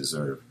recognition you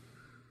deserve.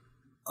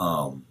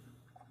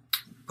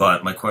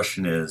 But my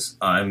question is,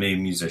 I'm a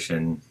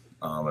musician.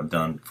 I've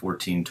done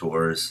 14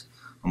 tours.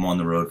 I'm on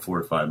the road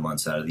 4 to 5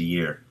 months out of the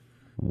year.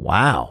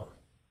 Wow.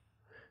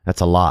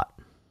 That's a lot.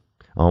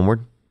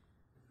 Onward.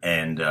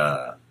 And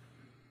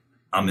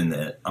I'm in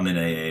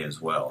AA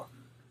as well.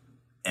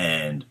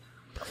 And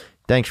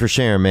thanks for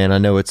sharing, man. I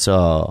know it's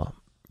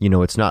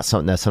it's not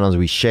something that sometimes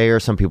we share.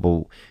 Some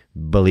people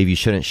believe you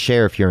shouldn't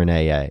share if you're in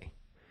AA.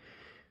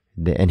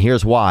 And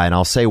here's why, and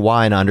I'll say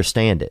why, and I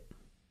understand it.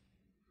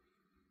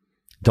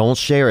 Don't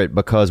share it,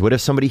 because what if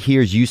somebody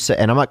hears you say,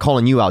 and I'm not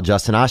calling you out,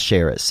 Justin, I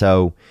share it.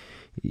 So,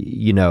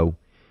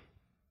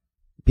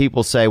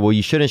 people say, well,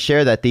 you shouldn't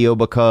share that, Theo,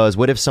 because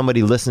what if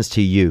somebody listens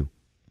to you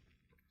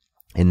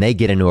and they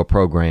get into a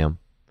program,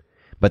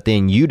 but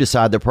then you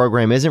decide the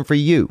program isn't for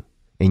you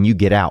and you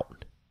get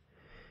out?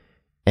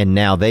 And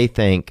now they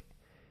think,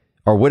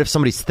 or what if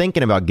somebody's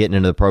thinking about getting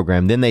into the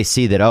program, then they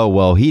see that, oh,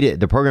 well,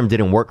 the program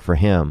didn't work for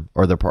him,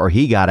 or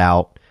he got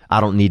out,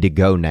 I don't need to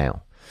go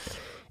now.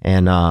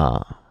 And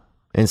I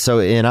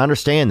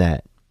understand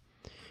that.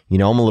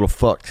 I'm a little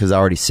fucked because I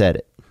already said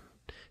it.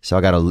 So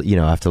I got to,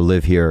 I have to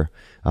live here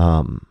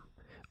on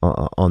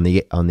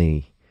the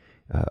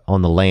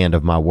land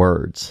of my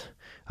words.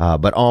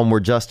 But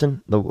onward,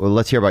 Justin.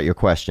 Let's hear about your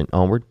question.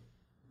 Onward.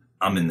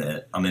 I'm in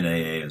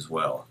AA as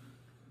well,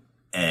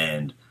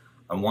 and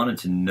I wanted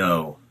to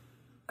know,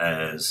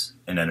 as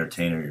an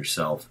entertainer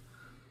yourself,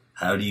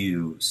 how do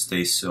you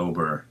stay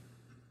sober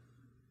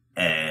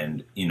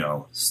and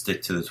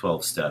stick to the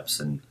 12 steps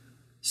and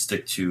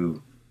stick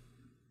to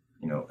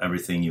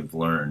everything you've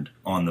learned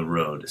on the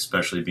road,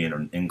 especially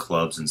being in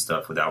clubs and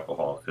stuff with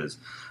alcohol, because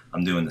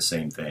I'm doing the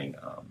same thing.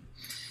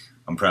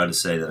 I'm proud to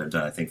say that I've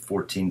done, I think,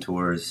 14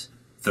 tours.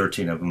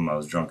 13 of them I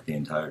was drunk the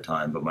entire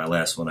time, but my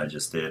last one I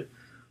just did,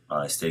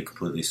 I stayed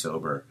completely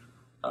sober.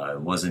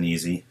 It wasn't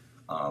easy.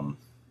 I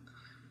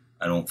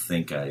don't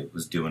think I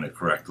was doing it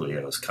correctly.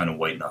 I was kind of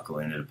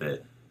white-knuckling it a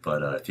bit.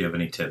 But if you have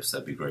any tips,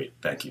 that'd be great.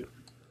 Thank you.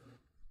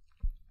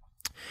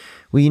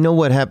 Well, you know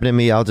what happened to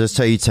me? I'll just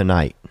tell you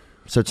tonight.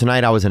 So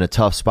tonight I was in a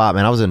tough spot,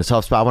 man. I was in a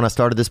tough spot when I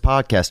started this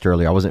podcast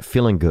earlier. I wasn't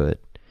feeling good.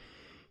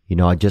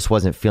 I just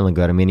wasn't feeling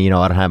good. I mean,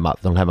 I don't have my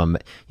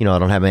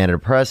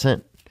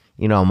antidepressant.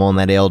 I'm on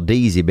that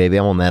L-Deezy, baby.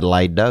 I'm on that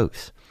light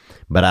dose,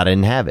 but I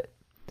didn't have it.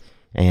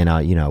 And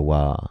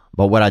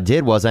but what I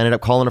did was I ended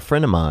up calling a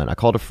friend of mine. I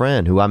called a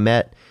friend who I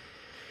met,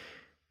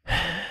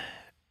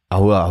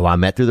 who I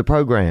met through the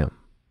program,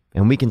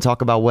 and we can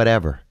talk about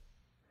whatever.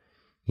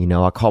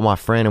 I called my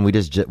friend and we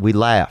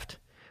laughed.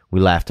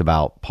 We laughed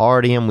about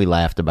partying. We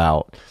laughed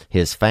about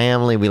his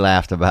family. We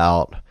laughed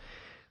about,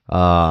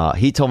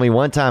 he told me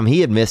one time he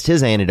had missed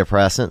his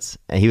antidepressants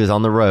and he was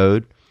on the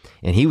road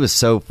and he was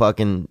so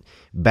fucking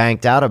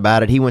banked out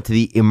about it. He went to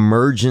the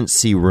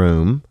emergency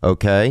room.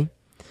 Okay.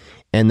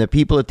 And the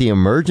people at the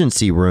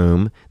emergency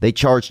room, they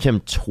charged him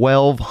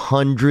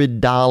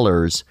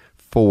 $1,200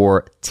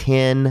 for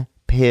 10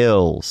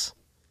 pills.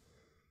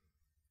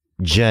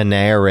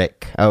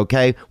 Generic,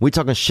 okay? We're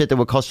talking shit that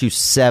would cost you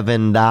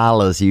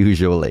 $7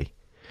 usually.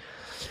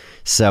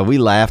 So we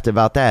laughed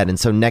about that. And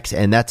so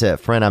and that's a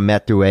friend I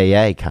met through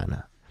AA, kind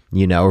of,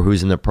 or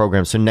who's in the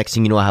program. So next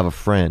thing you know, I have a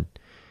friend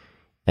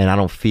and I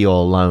don't feel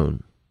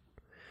alone.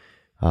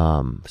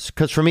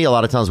 Because for me, a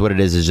lot of times what it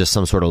is just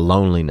some sort of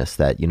loneliness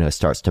that,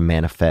 starts to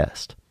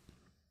manifest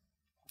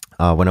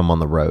when I'm on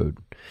the road.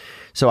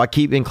 So I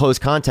keep in close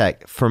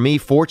contact. For me,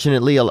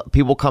 fortunately,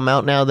 people come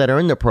out now that are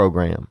in the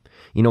program.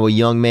 A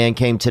young man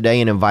came today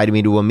and invited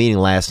me to a meeting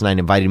last night,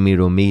 I went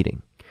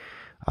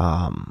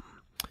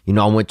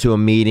to a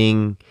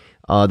meeting,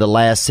 the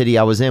last city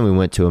I was in, we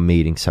went to a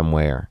meeting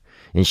somewhere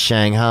in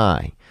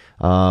Shanghai.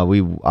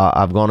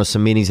 I've gone to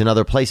some meetings in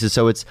other places.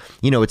 So it's,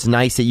 it's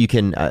nice that you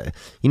can,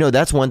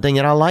 that's one thing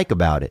that I like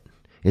about it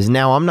is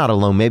now I'm not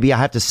alone. Maybe I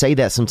have to say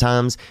that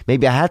sometimes.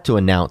 Maybe I have to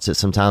announce it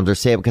sometimes or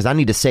say it because I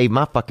need to save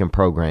my fucking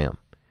program.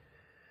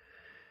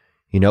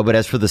 You know, but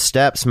as for the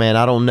steps, man,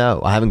 I don't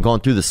know. I haven't gone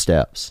through the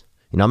steps.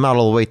 You know, I'm not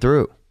all the way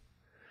through.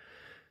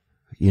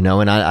 You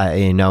know, and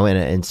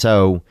and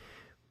so,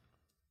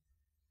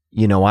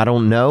 you know, I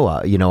don't know.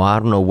 I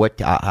don't know what,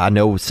 I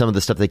know some of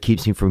the stuff that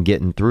keeps me from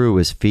getting through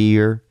is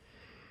fear.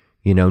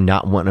 You know,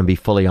 not wanting to be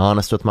fully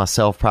honest with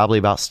myself probably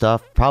about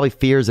stuff. Probably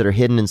fears that are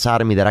hidden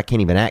inside of me that I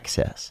can't even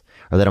access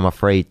or that I'm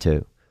afraid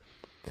to.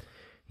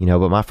 You know,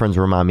 but my friends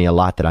remind me a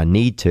lot that I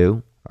need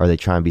to, or they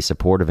try and be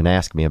supportive and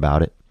ask me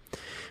about it.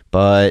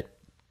 But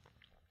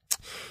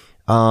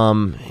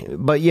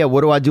yeah,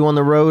 what do I do on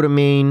the road? I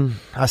mean,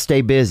 I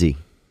stay busy.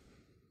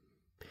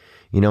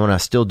 You know, and I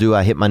still do.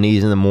 I hit my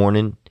knees in the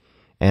morning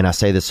and I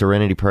say the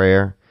Serenity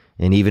Prayer.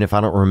 And even if I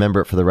don't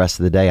remember it for the rest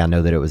of the day, I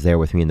know that it was there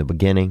with me in the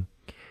beginning.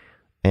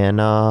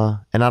 And I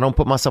don't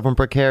put myself in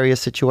precarious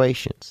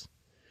situations.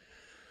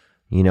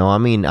 You know, I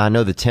mean, I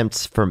know the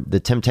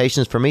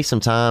temptations for me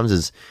sometimes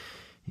is,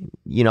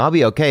 you know, I'll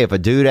be okay. If a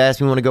dude asks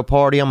me want to go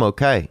party, I'm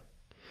okay.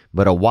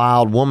 But a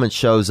wild woman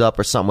shows up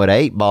or something with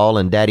an 8-ball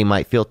and daddy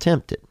might feel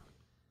tempted.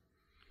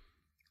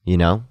 You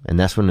know, and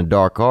that's when the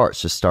dark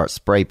arts just start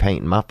spray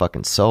painting my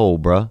fucking soul,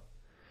 bruh.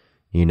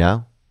 You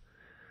know,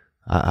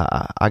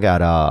 I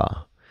got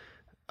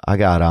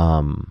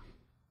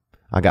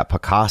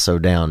Picasso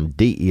down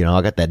deep, you know,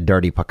 I got that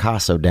dirty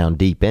Picasso down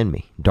deep in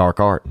me,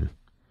 dark art.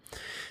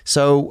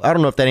 So I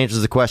don't know if that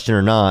answers the question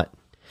or not,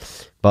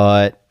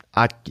 but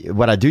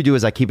what I do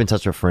is I keep in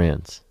touch with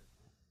friends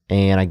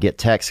and I get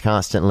texts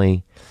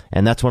constantly.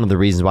 And that's one of the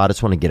reasons why I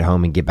just want to get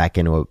home and get back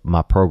into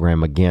my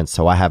program again.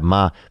 So I have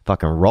my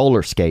fucking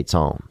roller skates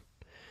on,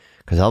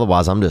 because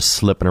otherwise I'm just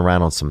slipping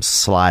around on some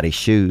slidey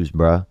shoes,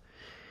 bruh.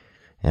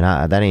 And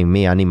that ain't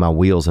me. I need my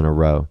wheels in a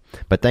row.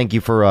 But thank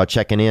you for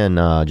checking in,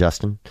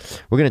 Justin.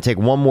 We're going to take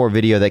one more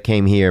video that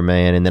came here,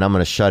 man, and then I'm going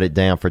to shut it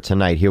down for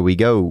tonight. Here we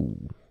go.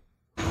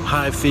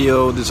 Hi,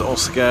 Theo. This is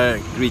Oscar.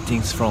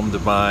 Greetings from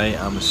Dubai.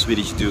 I'm a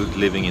Swedish dude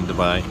living in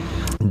Dubai.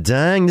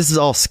 Dang, this is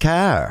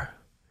Oscar.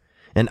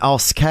 And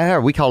Oscar,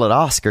 we call it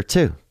Oscar,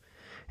 too.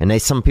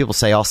 And some people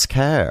say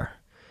Oscar.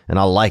 And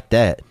I like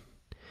that.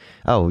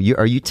 Oh,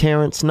 are you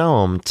Terrence? No,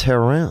 I'm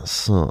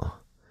Terrence.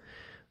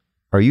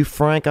 Are you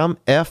Frank? I'm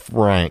F.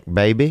 Rank,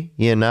 baby.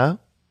 You know.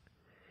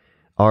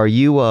 Are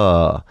you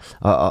Mark?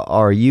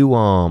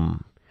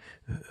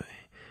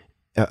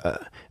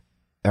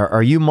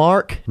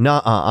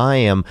 No, I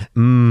am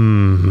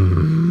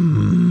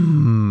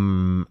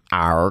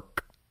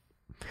Ark.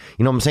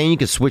 You know what I'm saying? You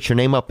can switch your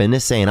name up, and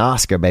this ain't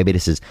Oscar, baby.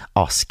 This is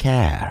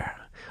Oscar,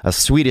 a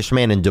Swedish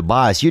man in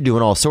Dubai. So you're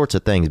doing all sorts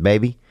of things,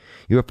 baby.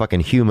 You're a fucking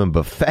human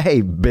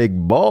buffet,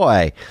 big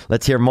boy.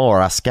 Let's hear more,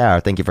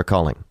 Oscar. Thank you for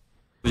calling.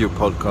 Your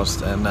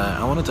podcast, and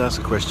I wanted to ask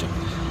a question.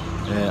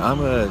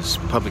 I'm a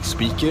public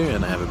speaker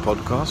and I have a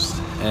podcast,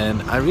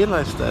 and I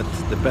realized that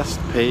the best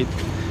paid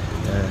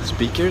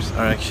speakers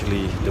are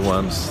actually the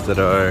ones that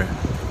are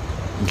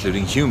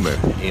including humor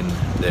in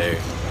their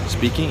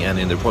speaking and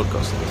in their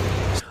podcast.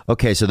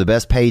 Okay, so the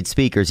best paid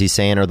speakers, he's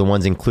saying, are the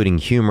ones including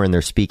humor in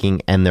their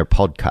speaking and their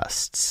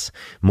podcasts.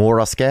 More,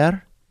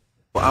 Oscar?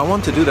 Well, I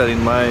want to do that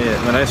in my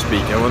when I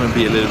speak. I want to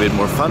be a little bit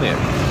more funnier.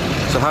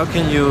 So how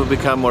can you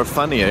become more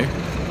funnier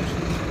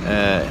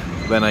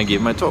when I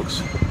give my talks?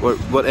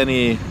 What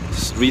any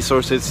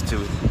resources to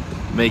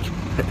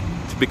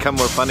become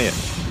more funnier?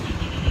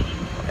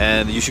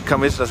 And you should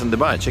come visit us in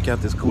Dubai. Check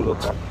out this cool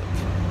hotel.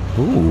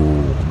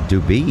 Ooh,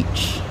 Dubai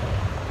Beach.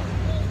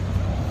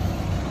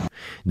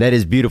 That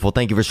is beautiful.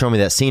 Thank you for showing me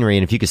that scenery.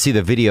 And if you could see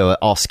the video,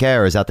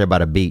 Oscar is out there by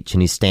the beach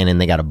and he's standing.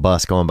 They got a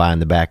bus going by in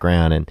the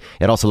background, and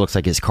it also looks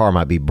like his car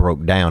might be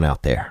broke down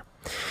out there.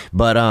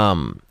 But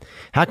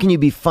how can you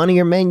be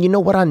funnier, man? You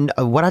know what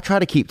I try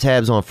to keep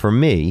tabs on for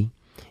me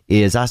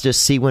is I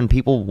just see when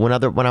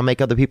I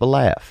make other people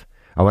laugh,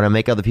 or when I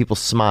make other people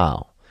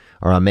smile,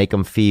 or I make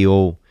them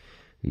feel,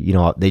 you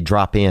know, they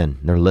drop in,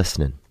 they're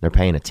listening, they're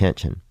paying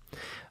attention.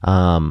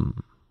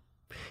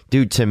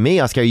 Dude, to me,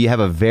 Oscar, you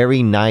have a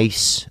very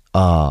nice,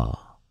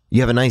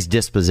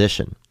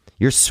 disposition.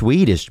 You're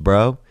Swedish,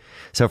 bro.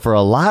 So for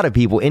a lot of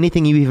people,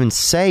 anything you even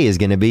say is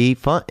going to be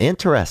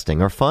interesting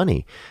or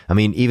funny. I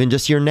mean, even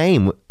just your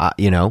name,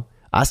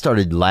 I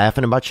started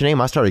laughing about your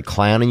name. I started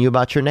clowning you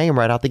about your name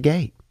right out the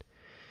gate.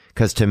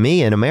 Because to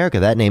me, in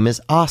America, that name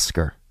is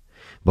Oscar.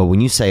 But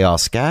when you say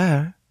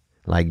Oscar,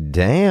 like,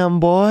 damn,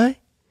 boy.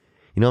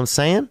 You know what I'm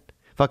saying?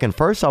 Fucking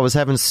first I was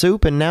having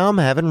soup and now I'm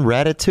having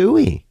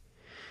ratatouille.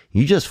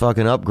 You just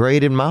fucking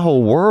upgraded my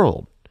whole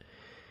world.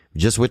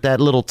 Just with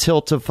that little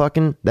tilt of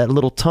that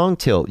little tongue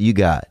tilt you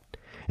got.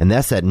 And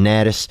that's that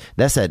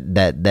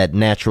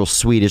natural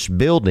Swedish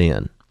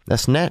build-in.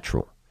 That's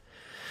natural.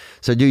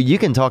 So, dude, you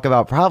can talk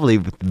about probably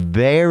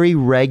very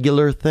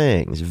regular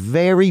things,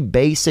 very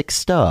basic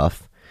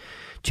stuff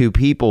to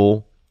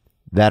people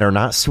that are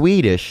not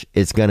Swedish.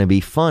 It's going to be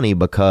funny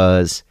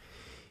because,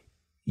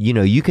 you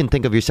know, you can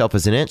think of yourself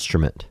as an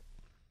instrument.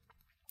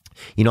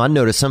 You know, I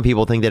notice some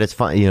people think that it's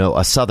fun, you know,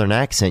 a Southern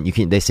accent.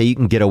 They say you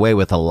can get away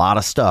with a lot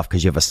of stuff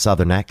because you have a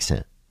Southern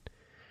accent.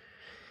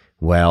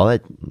 Well,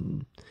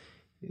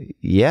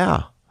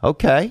 yeah,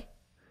 okay.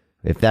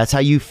 If that's how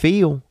you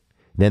feel,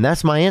 then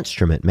that's my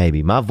instrument,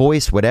 maybe. My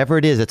voice, whatever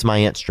it is, it's my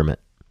instrument.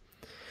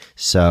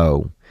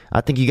 So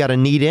I think you got a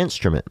neat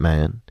instrument,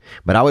 man.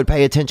 But I would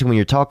pay attention when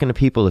you're talking to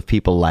people if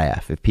people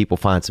laugh, if people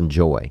find some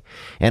joy.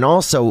 And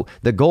also,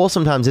 the goal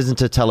sometimes isn't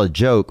to tell a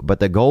joke, but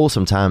the goal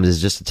sometimes is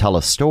just to tell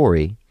a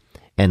story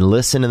and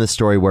listen to the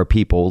story where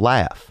people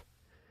laugh.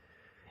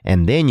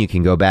 And then you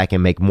can go back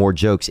and make more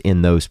jokes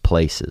in those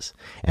places.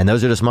 And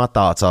those are just my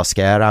thoughts,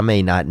 Oscar. I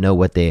may not know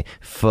what the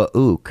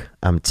fuck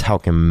I'm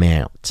talking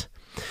about.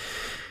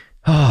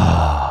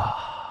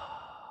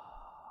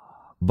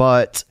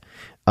 But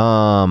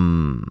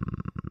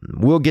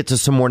we'll get to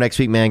some more next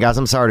week, man. Guys,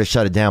 I'm sorry to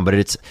shut it down, but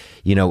it's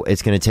going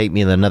to take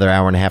me another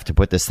hour and a half to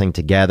put this thing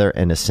together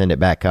and to send it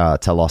back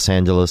to Los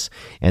Angeles.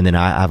 And then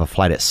I have a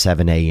flight at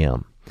 7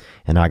 a.m.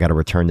 And I got to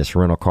return this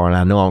rental car. And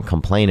I know I'm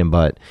complaining,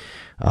 but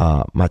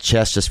my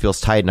chest just feels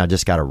tight, and I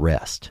just got to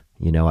rest.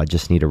 I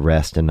just need a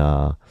rest, and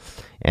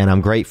I'm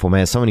grateful,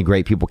 man. So many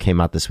great people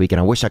came out this week, and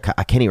I wish I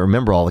can't even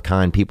remember all the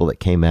kind people that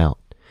came out.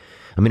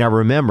 I mean, I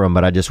remember them,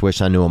 but I just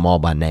wish I knew them all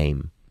by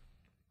name.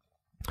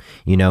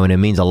 And it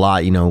means a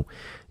lot.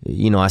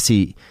 I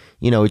see.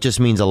 It just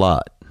means a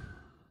lot.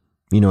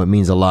 It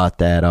means a lot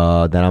that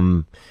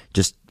I'm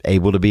just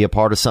able to be a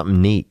part of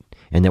something neat,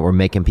 and that we're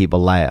making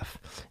people laugh.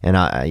 And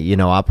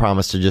I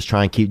promise to just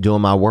try and keep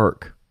doing my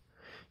work.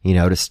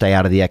 To stay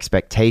out of the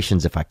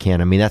expectations if I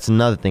can. I mean, that's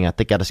another thing. I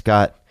think I just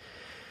got,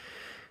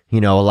 a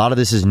lot of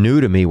this is new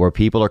to me where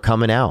people are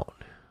coming out,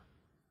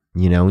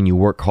 and you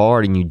work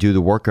hard and you do the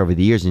work over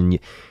the years. And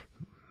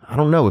I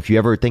don't know if you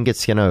ever think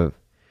it's going to,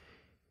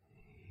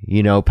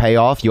 pay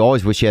off. You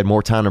always wish you had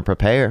more time to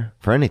prepare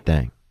for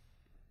anything,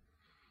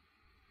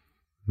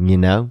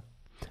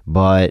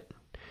 but,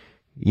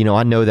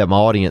 I know that my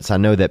audience, I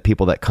know that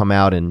people that come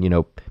out and,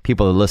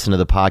 people that listen to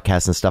the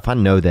podcast and stuff, I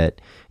know that,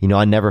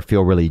 I never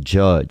feel really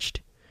judged.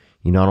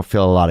 I don't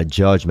feel a lot of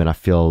judgment. I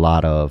feel a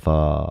lot of,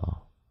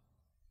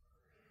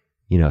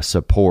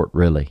 support,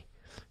 really.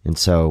 And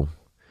so,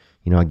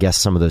 I guess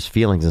some of those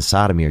feelings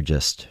inside of me are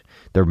just,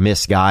 they're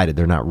misguided.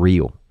 They're not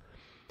real.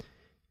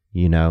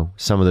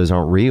 Some of those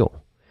aren't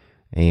real.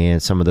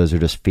 And some of those are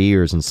just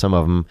fears. And some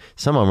of them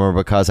are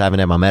because I haven't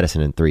had my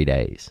medicine in 3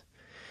 days.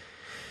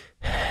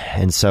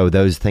 And so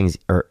those things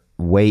are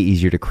way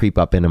easier to creep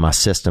up into my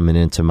system and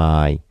into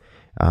my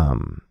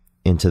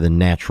into the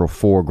natural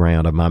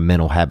foreground of my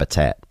mental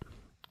habitat.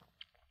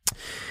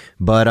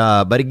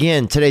 But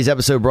again, today's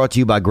episode brought to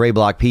you by Gray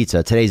Block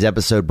Pizza. Today's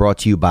episode brought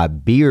to you by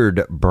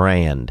Beard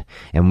Brand,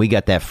 and we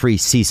got that free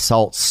sea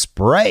salt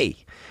spray.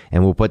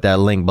 And we'll put that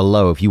link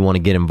below if you want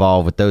to get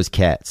involved with those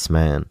cats,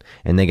 man.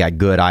 And they got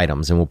good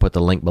items, and we'll put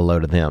the link below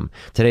to them.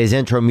 Today's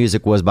intro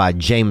music was by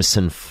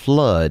Jameson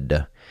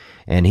Flood.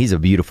 And he's a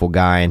beautiful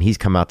guy, and he's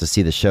come out to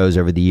see the shows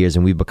over the years,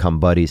 and we've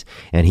become buddies,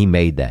 and he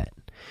made that.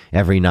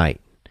 Every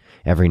night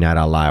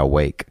I lie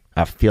awake.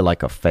 I feel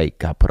like a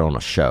fake. I put on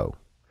a show,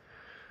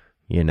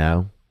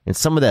 And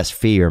some of that's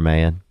fear,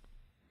 man.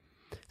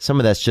 Some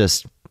of that's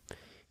just,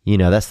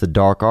 that's the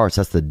dark arts.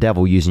 That's the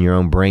devil using your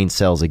own brain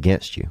cells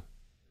against you.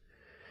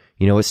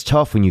 It's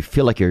tough when you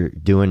feel like you're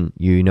doing,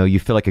 you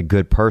feel like a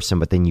good person,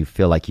 but then you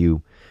feel like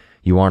you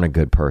aren't a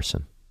good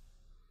person.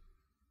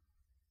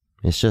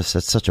 It's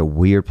such a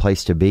weird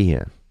place to be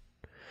in.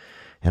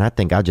 And I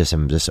think I just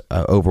am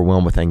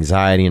overwhelmed with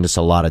anxiety and just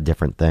a lot of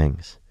different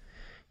things.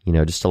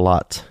 Just a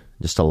lot.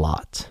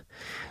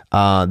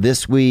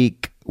 This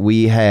week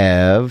we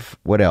have,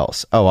 what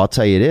else? Oh, I'll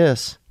tell you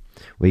this.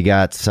 We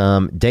got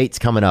some dates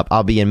coming up.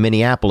 I'll be in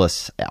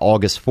Minneapolis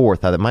August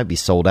 4th. That might be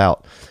sold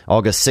out.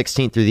 August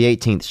 16th through the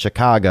 18th,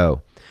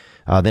 Chicago.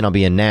 Then I'll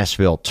be in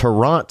Nashville.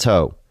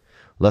 Toronto.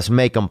 Let's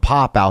make them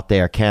pop out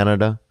there,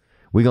 Canada.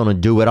 We're going to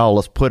do it all.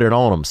 Let's put it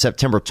on them.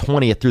 September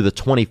 20th through the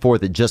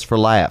 24th at Just for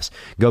Laughs.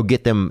 Go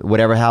get them,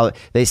 how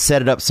they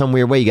set it up some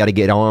weird way. You got to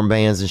get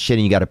armbands and shit,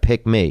 and you got to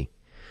pick me.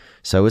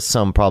 So it's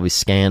some probably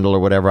scandal or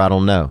whatever. I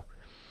don't know.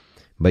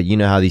 But you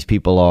know how these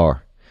people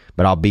are.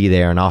 But I'll be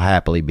there, and I'll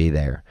happily be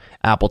there.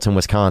 Appleton,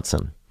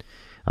 Wisconsin.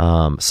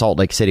 Salt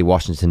Lake City,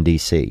 Washington,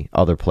 D.C.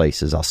 Other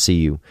places. I'll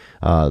see you.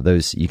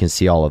 You can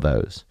see all of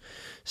those.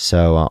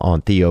 So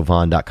on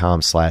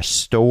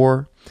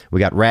TheoVon.com/store.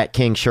 We got Rat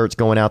King shirts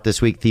going out this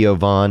week,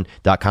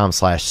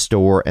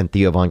 TheoVon.com/store and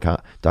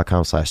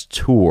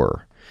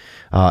TheoVon.com/tour.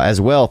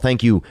 As well,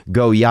 thank you,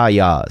 Go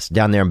Yayas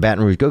down there in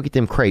Baton Rouge. Go get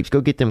them crepes.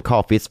 Go get them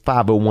coffee. It's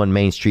 501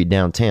 Main Street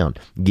downtown.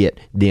 Get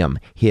them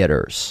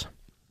hitters.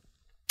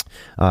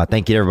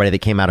 Thank you to everybody that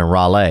came out in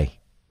Raleigh.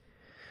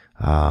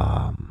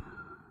 I'm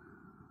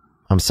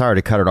sorry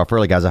to cut it off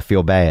early, guys. I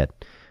feel bad.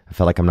 I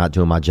feel like I'm not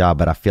doing my job,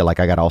 but I feel like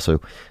I got to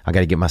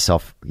get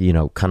myself,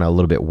 kind of a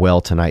little bit well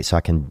tonight so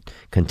I can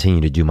continue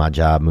to do my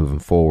job moving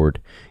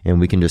forward. And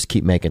we can just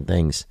keep making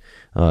things,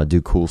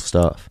 do cool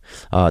stuff.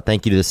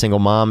 Thank you to the single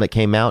mom that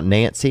came out,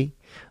 Nancy.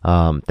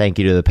 Thank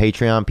you to the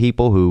Patreon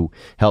people who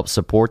helped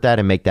support that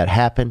and make that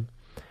happen.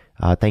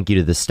 Thank you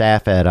to the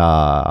staff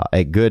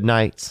at Good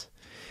Nights.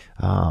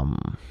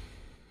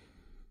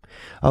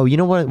 Oh, you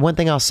know what? One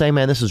thing I'll say,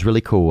 man, this was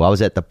really cool. I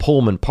was at the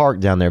Pullman Park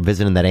down there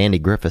visiting that Andy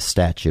Griffith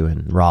statue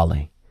in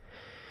Raleigh.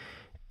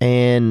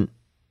 And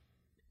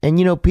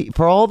you know,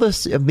 for all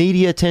this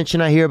media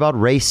attention I hear about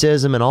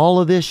racism and all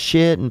of this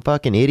shit and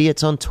fucking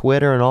idiots on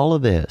Twitter and all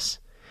of this,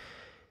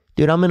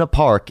 dude, I'm in a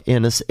park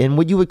in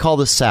what you would call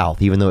the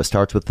South, even though it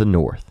starts with the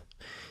North.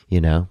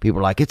 You know, people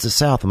are like, it's the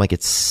South. I'm like,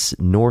 it's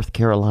North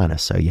Carolina.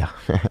 So yeah,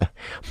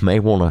 may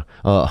want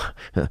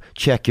to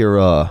check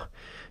your,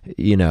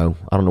 you know,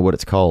 I don't know what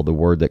it's called, the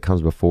word that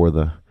comes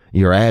before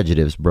your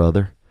adjectives,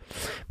 brother.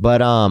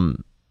 But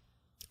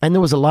and there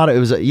was a lot of, it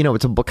was, you know,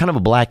 it's kind of a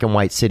black and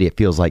white city, it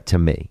feels like to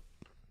me.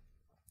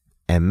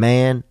 And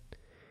man,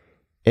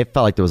 it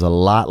felt like there was a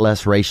lot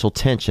less racial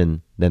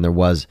tension than there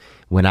was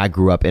when I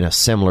grew up in a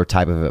similar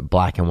type of a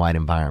black and white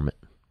environment.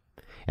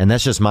 And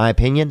that's just my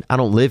opinion. I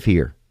don't live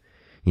here.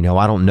 You know,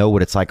 I don't know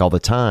what it's like all the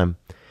time.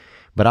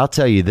 But I'll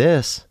tell you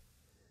this.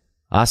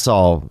 I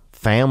saw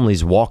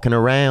families walking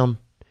around,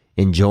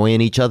 enjoying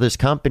each other's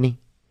company.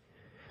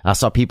 I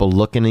saw people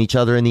looking at each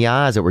other in the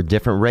eyes that were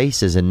different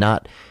races and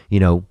not, you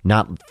know,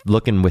 not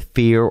looking with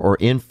fear or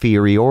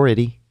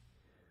inferiority.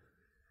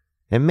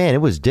 And man, it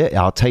was,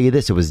 I'll tell you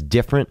this, it was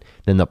different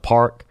than the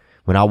park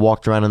when I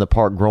walked around in the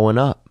park growing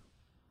up.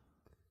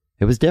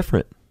 It was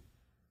different.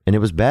 And it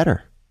was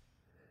better.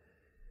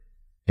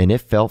 And it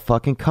felt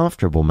fucking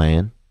comfortable,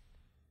 man.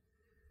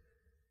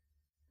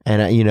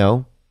 And, you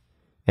know,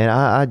 and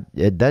I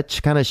that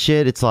kind of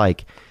shit, it's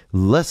like,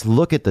 let's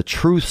look at the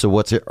truths of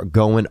what's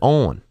going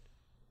on.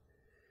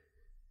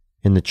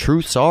 And the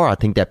truths are, I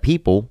think that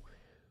people,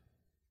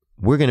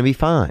 we're going to be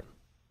fine.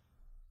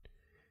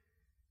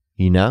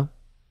 You know?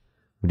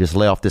 We just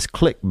lay off this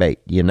clickbait,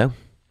 you know?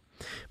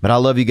 But I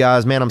love you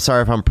guys, man. I'm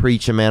sorry if I'm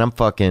preaching, man.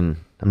 I'm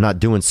not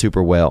doing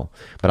super well.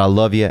 But I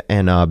love you,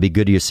 and be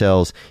good to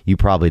yourselves. You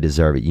probably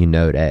deserve it. You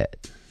know that.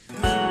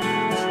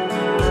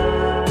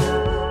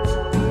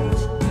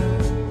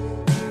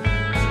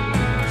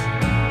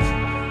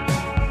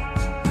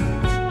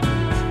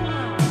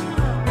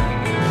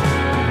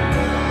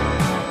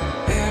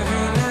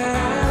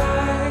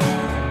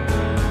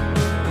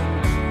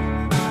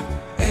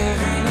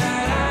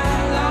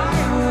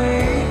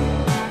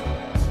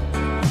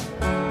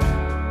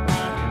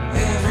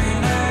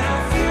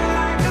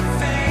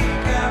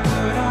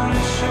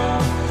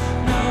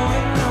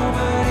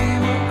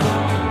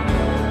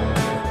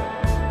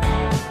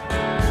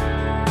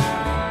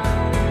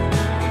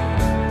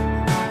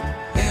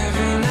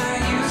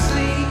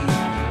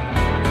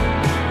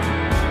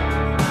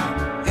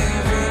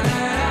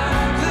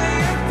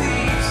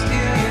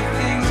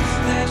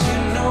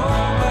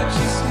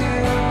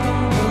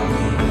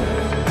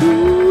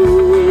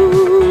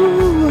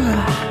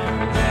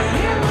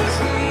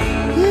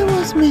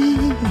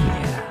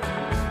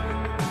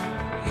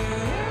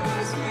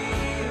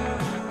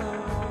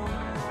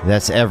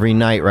 That's Every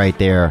Night right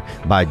there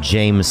by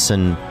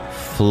Jameson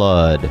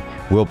Flood.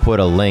 We'll put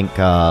a link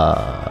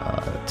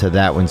to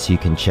that one so you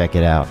can check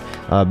it out.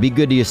 Be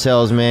good to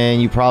yourselves, man.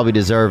 You probably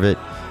deserve it.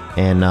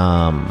 And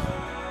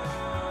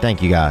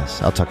thank you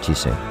guys. I'll talk to you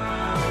soon.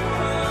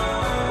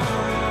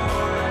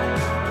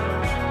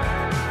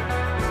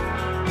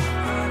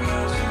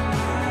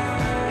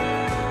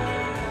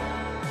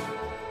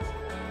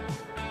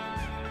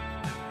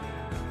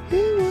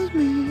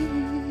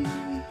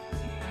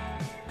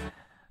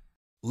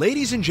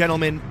 Ladies and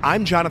gentlemen,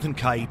 I'm Jonathan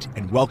Kite,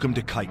 and welcome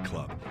to Kite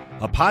Club,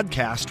 a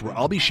podcast where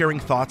I'll be sharing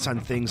thoughts on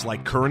things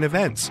like current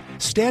events,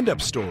 stand-up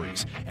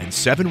stories, and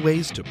 7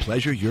 ways to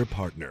pleasure your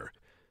partner.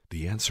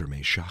 The answer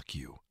may shock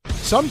you.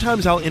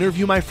 Sometimes I'll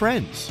interview my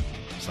friends.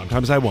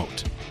 Sometimes I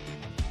won't.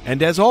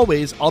 And as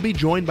always, I'll be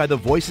joined by the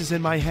voices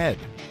in my head.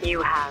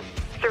 You have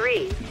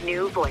 3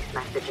 new voice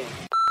messages.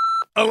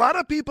 A lot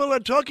of people are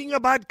talking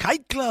about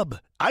Kite Club.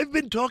 I've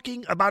been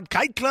talking about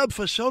Kite Club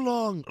for so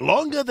long,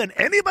 longer than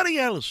anybody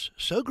else.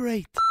 So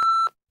great.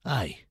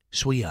 Hey,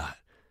 sweetheart,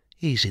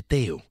 here's the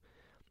deal.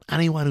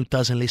 Anyone who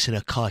doesn't listen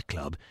to Kite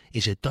Club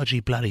is a dodgy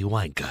bloody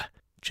wanker.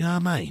 Do you know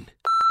what I mean?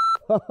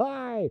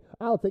 Hi,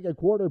 I'll take a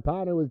quarter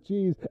pounder with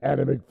cheese and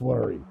a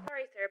McFlurry.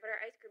 Sorry, sir, but our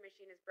ice cream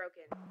machine is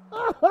broken.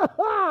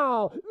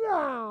 Oh,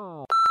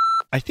 no!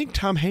 I think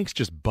Tom Hanks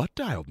just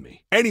butt-dialed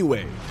me.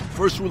 Anyway,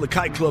 first rule of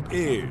Kite Club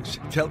is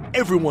tell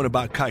everyone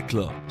about Kite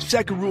Club.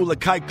 Second rule of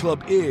Kite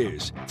Club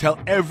is tell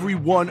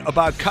everyone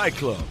about Kite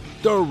Club.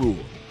 Third rule,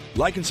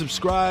 like and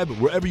subscribe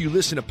wherever you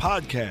listen to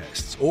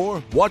podcasts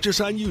or watch us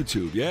on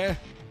YouTube, yeah?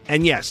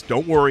 And yes,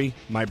 don't worry,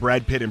 my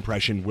Brad Pitt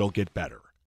impression will get better.